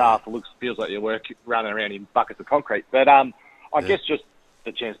bloody tough. It feels like you're running around in buckets of concrete. But I guess just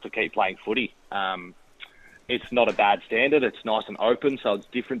the chance to keep playing footy. It's not a bad standard. It's nice and open, so it's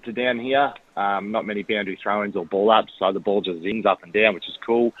different to down here. Not many boundary throw-ins or ball-ups, so the ball just zings up and down, which is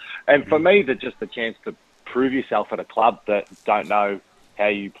cool. And for me, just the chance to prove yourself at a club that don't know how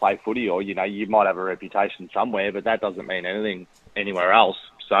you play footy, or, you might have a reputation somewhere, but that doesn't mean anything anywhere else.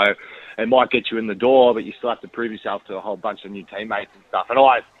 So it might get you in the door, but you still have to prove yourself to a whole bunch of new teammates and stuff. And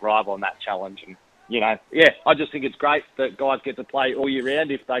I thrive on that challenge. And I just think it's great that guys get to play all year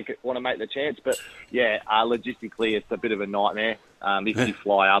round if they want to make the chance. But, logistically, it's a bit of a nightmare. If you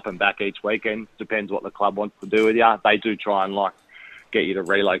fly up and back each weekend, depends what the club wants to do with you. They do try and, get you to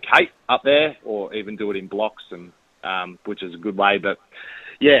relocate up there or even do it in blocks, and which is a good way. But,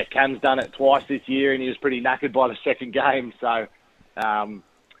 Cam's done it twice this year, and he was pretty knackered by the second game. So,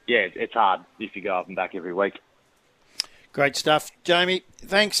 it's hard if you go up and back every week. Great stuff. Jamie,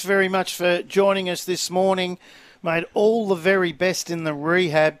 thanks very much for joining us this morning. Mate, all the very best in the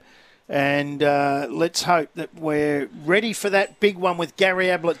rehab. And let's hope that we're ready for that big one with Gary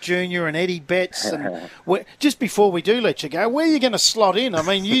Ablett Jr. and Eddie Betts. And just before we do let you go, where are you going to slot in? I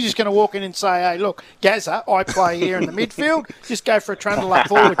mean, you're just going to walk in and say, hey, look, Gazza, I play here in the midfield. Just go for a trundle up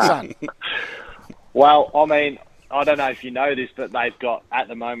forward, son. Well, I don't know if you know this, but at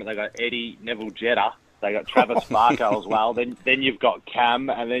the moment, they've got Eddie, Neville Jetta. They got Travis Marco as well. Then you've got Cam,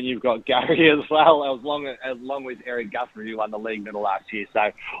 and then you've got Gary as well, along with Eric Guthrie, who won the league medal last year.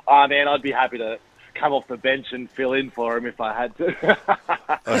 So, I'd be happy to come off the bench and fill in for him if I had to.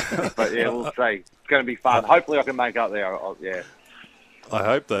 But we'll see. It's going to be fun. Hopefully, I can make up there. I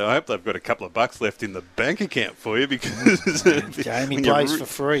hope they've got a couple of bucks left in the bank account for you, because Jamie plays for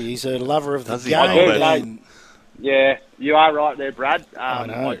free. He's a lover of the game. Yeah, you are right there, Brad.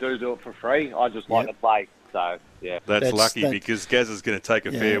 I do it for free. I just like to play. So, That's lucky, because Gaz is going to take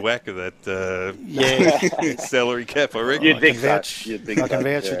a fair whack of that salary cap, I reckon. I can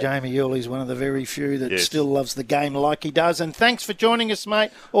vouch for Jamie Ewell. He's one of the very few that still loves the game like he does. And thanks for joining us,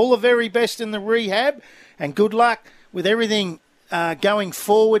 mate. All the very best in the rehab, and good luck with everything going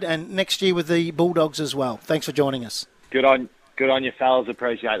forward and next year with the Bulldogs as well. Thanks for joining us. Good on you, fellas.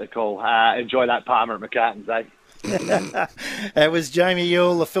 Appreciate the call. Enjoy that Palmer at McCartan's, eh? That was Jamie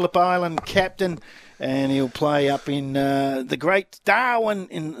Ewell, the Phillip Island captain, and he'll play up in the great Darwin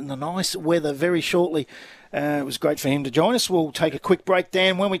in the nice weather very shortly. It was great for him to join us. We'll take a quick break,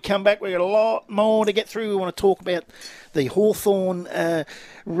 Dan. When we come back, we've got a lot more to get through. We want to talk about the Hawthorn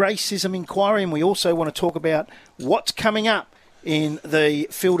racism inquiry, and we also want to talk about what's coming up in the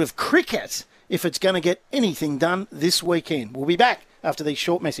field of cricket if it's going to get anything done this weekend. We'll be back after these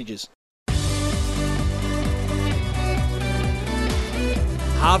short messages.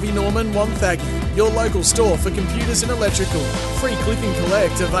 Harvey Norman Wonthaggi, your local store for computers and electrical. Free click and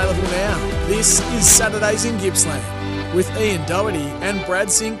collect available now. This is Saturdays in Gippsland with Ian Doherty and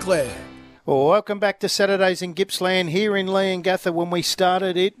Brad Sinclair. Well, welcome back to Saturdays in Gippsland here in Leongatha. When we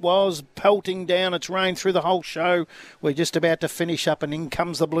started, it was pelting down. It's rained through the whole show. We're just about to finish up, and in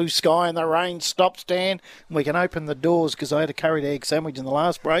comes the blue sky, and the rain stops, Dan. And we can open the doors because I had a curried egg sandwich in the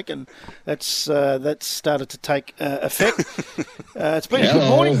last break, and that's started to take effect. It's been a good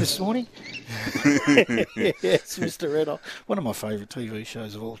morning this morning. Yes, Mr. Red. One of my favourite TV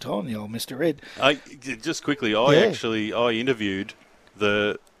shows of all time, the old Mr. Red. Just quickly, I interviewed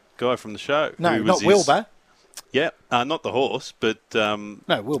the guy from the show. No, not Wilbur. Yeah, not the horse, but... no,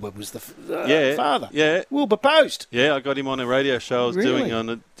 Wilbur was the father. Yeah. Wilbur Post. Yeah, I got him on a radio show I was Really? doing on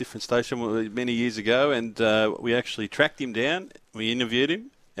a different station many years ago, and we actually tracked him down. We interviewed him,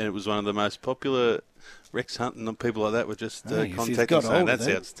 and it was one of the most popular... Rex Hunt and people like that were just contacting saying that's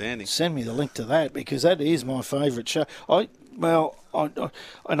outstanding. Send me the link to that because that is my favourite show. And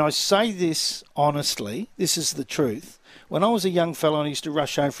I say this honestly, this is the truth. When I was a young fellow and I used to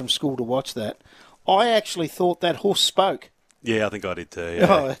rush home from school to watch that, I actually thought that horse spoke. Yeah, I think I did too. Yeah.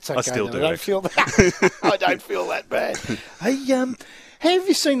 Oh, that's okay. I still do. I don't feel that. I don't feel that bad. Hey, have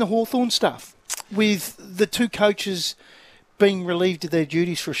you seen the Hawthorn stuff with the two coaches being relieved of their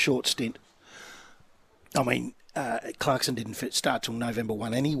duties for a short stint? I mean, Clarkson didn't start till November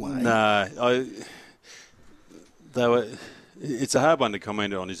 1 anyway. No, they were. It's a hard one to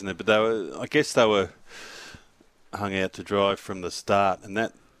comment on, isn't it? But I guess they were hung out to dry from the start, and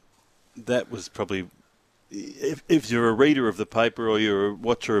that was probably. If you're a reader of the paper or you're a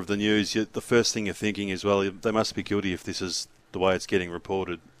watcher of the news, the first thing you're thinking is, well, they must be guilty if this is the way it's getting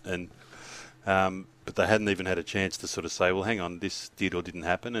reported, and. But they hadn't even had a chance to sort of say, well, hang on, this did or didn't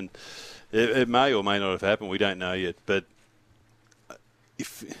happen. And it may or may not have happened. We don't know yet. But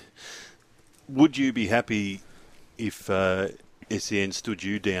would you be happy if SEN stood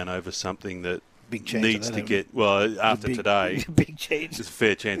you down over something that needs to get... Well, after today, big chance. There's a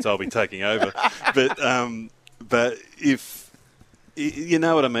fair chance I'll be taking over. But if... You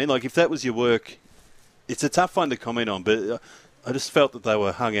know what I mean? Like, if that was your work, it's a tough one to comment on, but... I just felt that they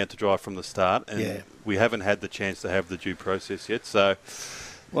were hung out to dry from the start, and we haven't had the chance to have the due process yet. So,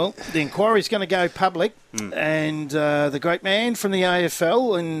 well, the inquiry's going to go public, and the great man from the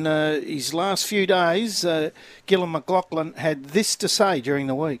AFL in his last few days, Gillon McLaughlin, had this to say during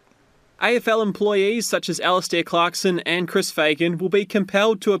the week. AFL employees such as Alastair Clarkson and Chris Fagan will be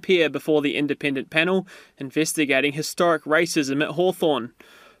compelled to appear before the independent panel investigating historic racism at Hawthorn.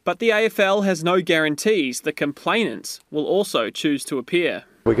 But the AFL has no guarantees the complainants will also choose to appear.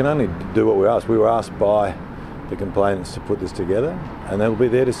 We can only do what we're asked. We were asked by the complainants to put this together, and that will be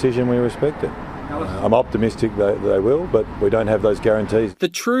their decision. We respect it. I'm optimistic that they will, but we don't have those guarantees. The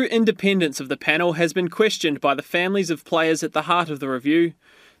true independence of the panel has been questioned by the families of players at the heart of the review.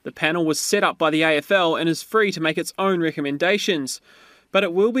 The panel was set up by the AFL and is free to make its own recommendations. But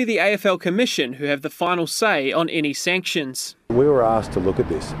it will be the AFL Commission who have the final say on any sanctions. We were asked to look at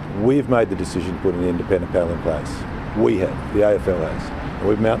this. We've made the decision to put an independent panel in place. We have, the AFL has. And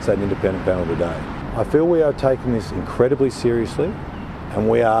we've announced that independent panel today. I feel we are taking this incredibly seriously, and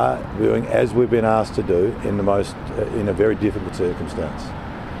we are doing as we've been asked to do in a very difficult circumstance.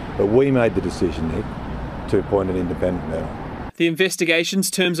 But we made the decision, Nick, to appoint an independent panel. The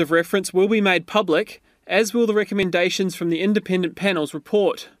investigation's terms of reference will be made public, as will the recommendations from the independent panel's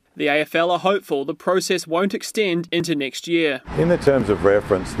report. The AFL are hopeful the process won't extend into next year. In the terms of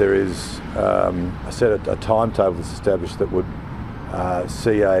reference, there is a timetable that's established that would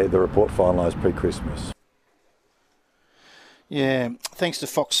see the report finalised pre-Christmas. Yeah, thanks to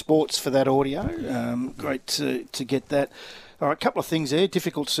Fox Sports for that audio. Great to get that. All right, a couple of things there.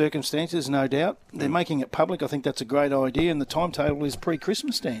 Difficult circumstances, no doubt. They're making it public. I think that's a great idea, and the timetable is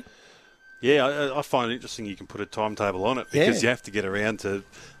pre-Christmas, Dan. Yeah, I find it interesting you can put a timetable on it because you have to get around to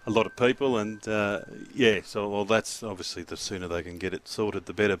a lot of people and, that's obviously the sooner they can get it sorted,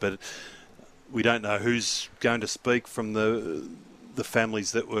 the better. But we don't know who's going to speak from the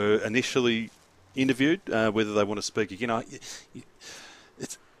families that were initially interviewed, whether they want to speak again.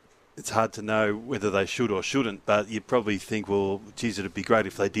 It's hard to know whether they should or shouldn't, but you probably think, well, geez, it'd be great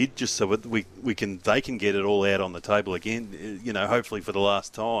if they did, just so that they can get it all out on the table again, hopefully for the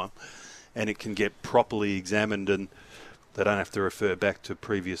last time. And it can get properly examined, and they don't have to refer back to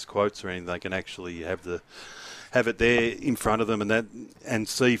previous quotes or anything. They can actually have it there in front of them and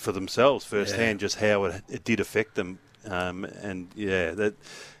see for themselves firsthand just how it did affect them. I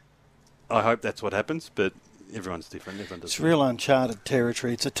hope that's what happens, but everyone's different. It's real uncharted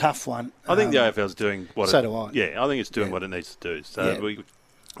territory. It's a tough one. I think the AFL's doing what do I. Yeah, I think it's doing what it needs to do. So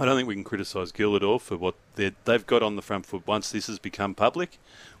I don't think we can criticise Gill at all for what they've got on the front foot once this has become public.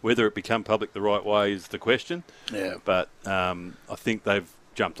 Whether it become public the right way is the question. Yeah. But I think they've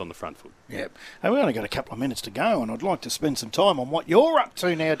jumped on the front foot. Yeah. Hey, we've only got a couple of minutes to go, and I'd like to spend some time on what you're up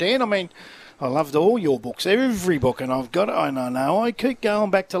to now, Dan. I mean, I loved all your books, every book, and I've got it. I know. I keep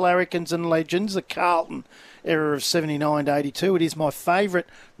going back to Larrikins and Legends, the Carlton era of 79 to 82. It is my favourite,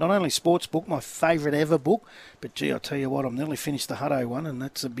 not only sports book, my favourite ever book. But, gee, I'll tell you what, I'm nearly finished the Hutto one, and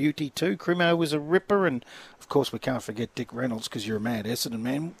that's a beauty too. Crimo was a ripper, and, of course, we can't forget Dick Reynolds because you're a mad Essendon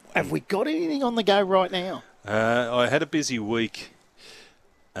man. Have we got anything on the go right now? I had a busy week.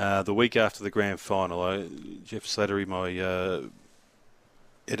 The week after the grand final, Jeff Slattery, my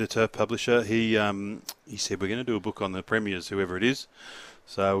editor, publisher, he said, we're going to do a book on the premiers, whoever it is.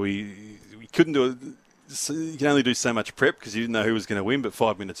 So we couldn't do it. So you can only do so much prep because you didn't know who was going to win, but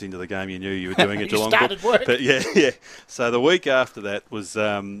 5 minutes into the game you knew you were doing a Geelong book. Work. But yeah. So the week after that was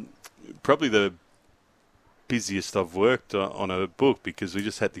probably the busiest I've worked on a book because we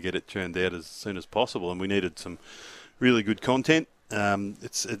just had to get it churned out as soon as possible, and we needed some really good content.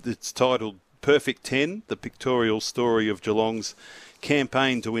 It's titled Perfect 10, the pictorial story of Geelong's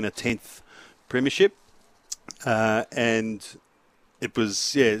campaign to win a 10th premiership. And it was,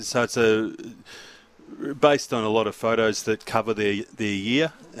 so it's based on a lot of photos that cover their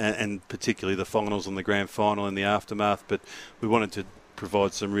year, and particularly the finals and the grand final and the aftermath. But we wanted to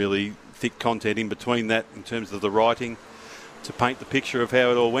provide some really thick content in between that in terms of the writing to paint the picture of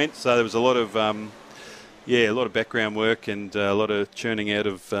how it all went. So there was a lot of background work and a lot of churning out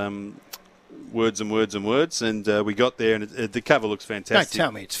of words, and we got there, and the cover looks fantastic. Don't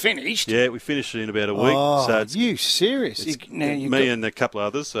tell me it's finished. Yeah, we finished it in about a week. Oh, so it's, you serious? Me and a couple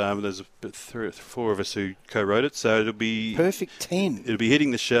others. There's 3 or 4 of us who co-wrote it, so it'll be Perfect 10. It'll be hitting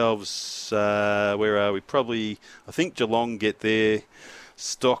the shelves. Where are we? Probably, I think Geelong get their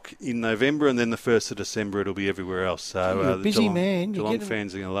stock in November, and then the 1st of December it'll be everywhere else. So you're a busy man. Geelong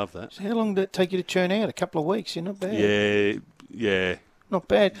fans are going to love that. So how long did it take you to churn out? A couple of weeks. You're not bad. Yeah. Not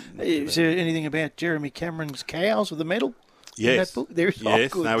bad. Is there anything about Jeremy Cameron's cows with the medal? Yes.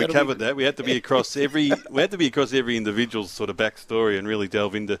 Yes. No, we covered that. We had to be across every individual's sort of backstory and really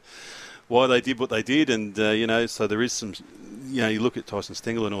delve into why they did what they did, and so there is some. You look at Tyson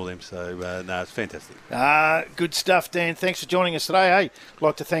Stengel and all them. So no, it's fantastic. Good stuff, Dan. Thanks for joining us today. Hey, I'd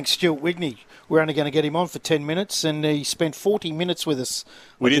like to thank Stuart Wigney. We're only going to get him on for 10 minutes, and he spent 40 minutes with us.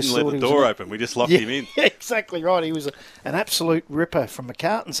 We didn't let the door open. We just locked him in. Yeah, exactly right. He was an absolute ripper from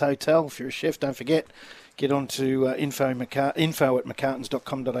McCartan's Hotel. If you're a chef, don't forget, get on to info at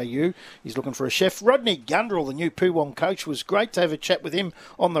mccartans.com.au. He's looking for a chef. Rodney Gundrell, the new Poowong coach, was great to have a chat with him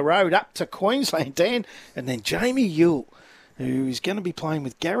on the road up to Queensland, Dan. And then Jamie Ewell, who is going to be playing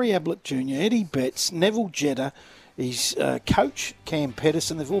with Gary Ablett Jr., Eddie Betts, Neville Jetta, his coach, Cam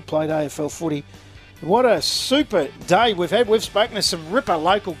Pedersen. They've all played AFL footy. What a super day we've had. We've spoken to some ripper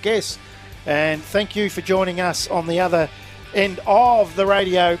local guests. And thank you for joining us on the other end of the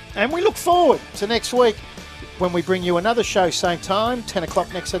radio. And we look forward to next week when we bring you another show, same time, 10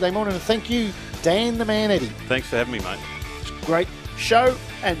 o'clock next Saturday morning. And thank you, Dan the Man Eddie. Thanks for having me, mate. Great show.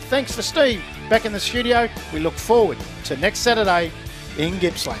 And thanks for Steve back in the studio. We look forward to next Saturday in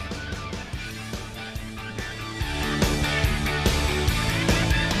Gippsland.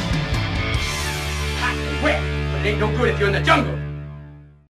 Hot and wet, but it ain't no good if you're in the jungle.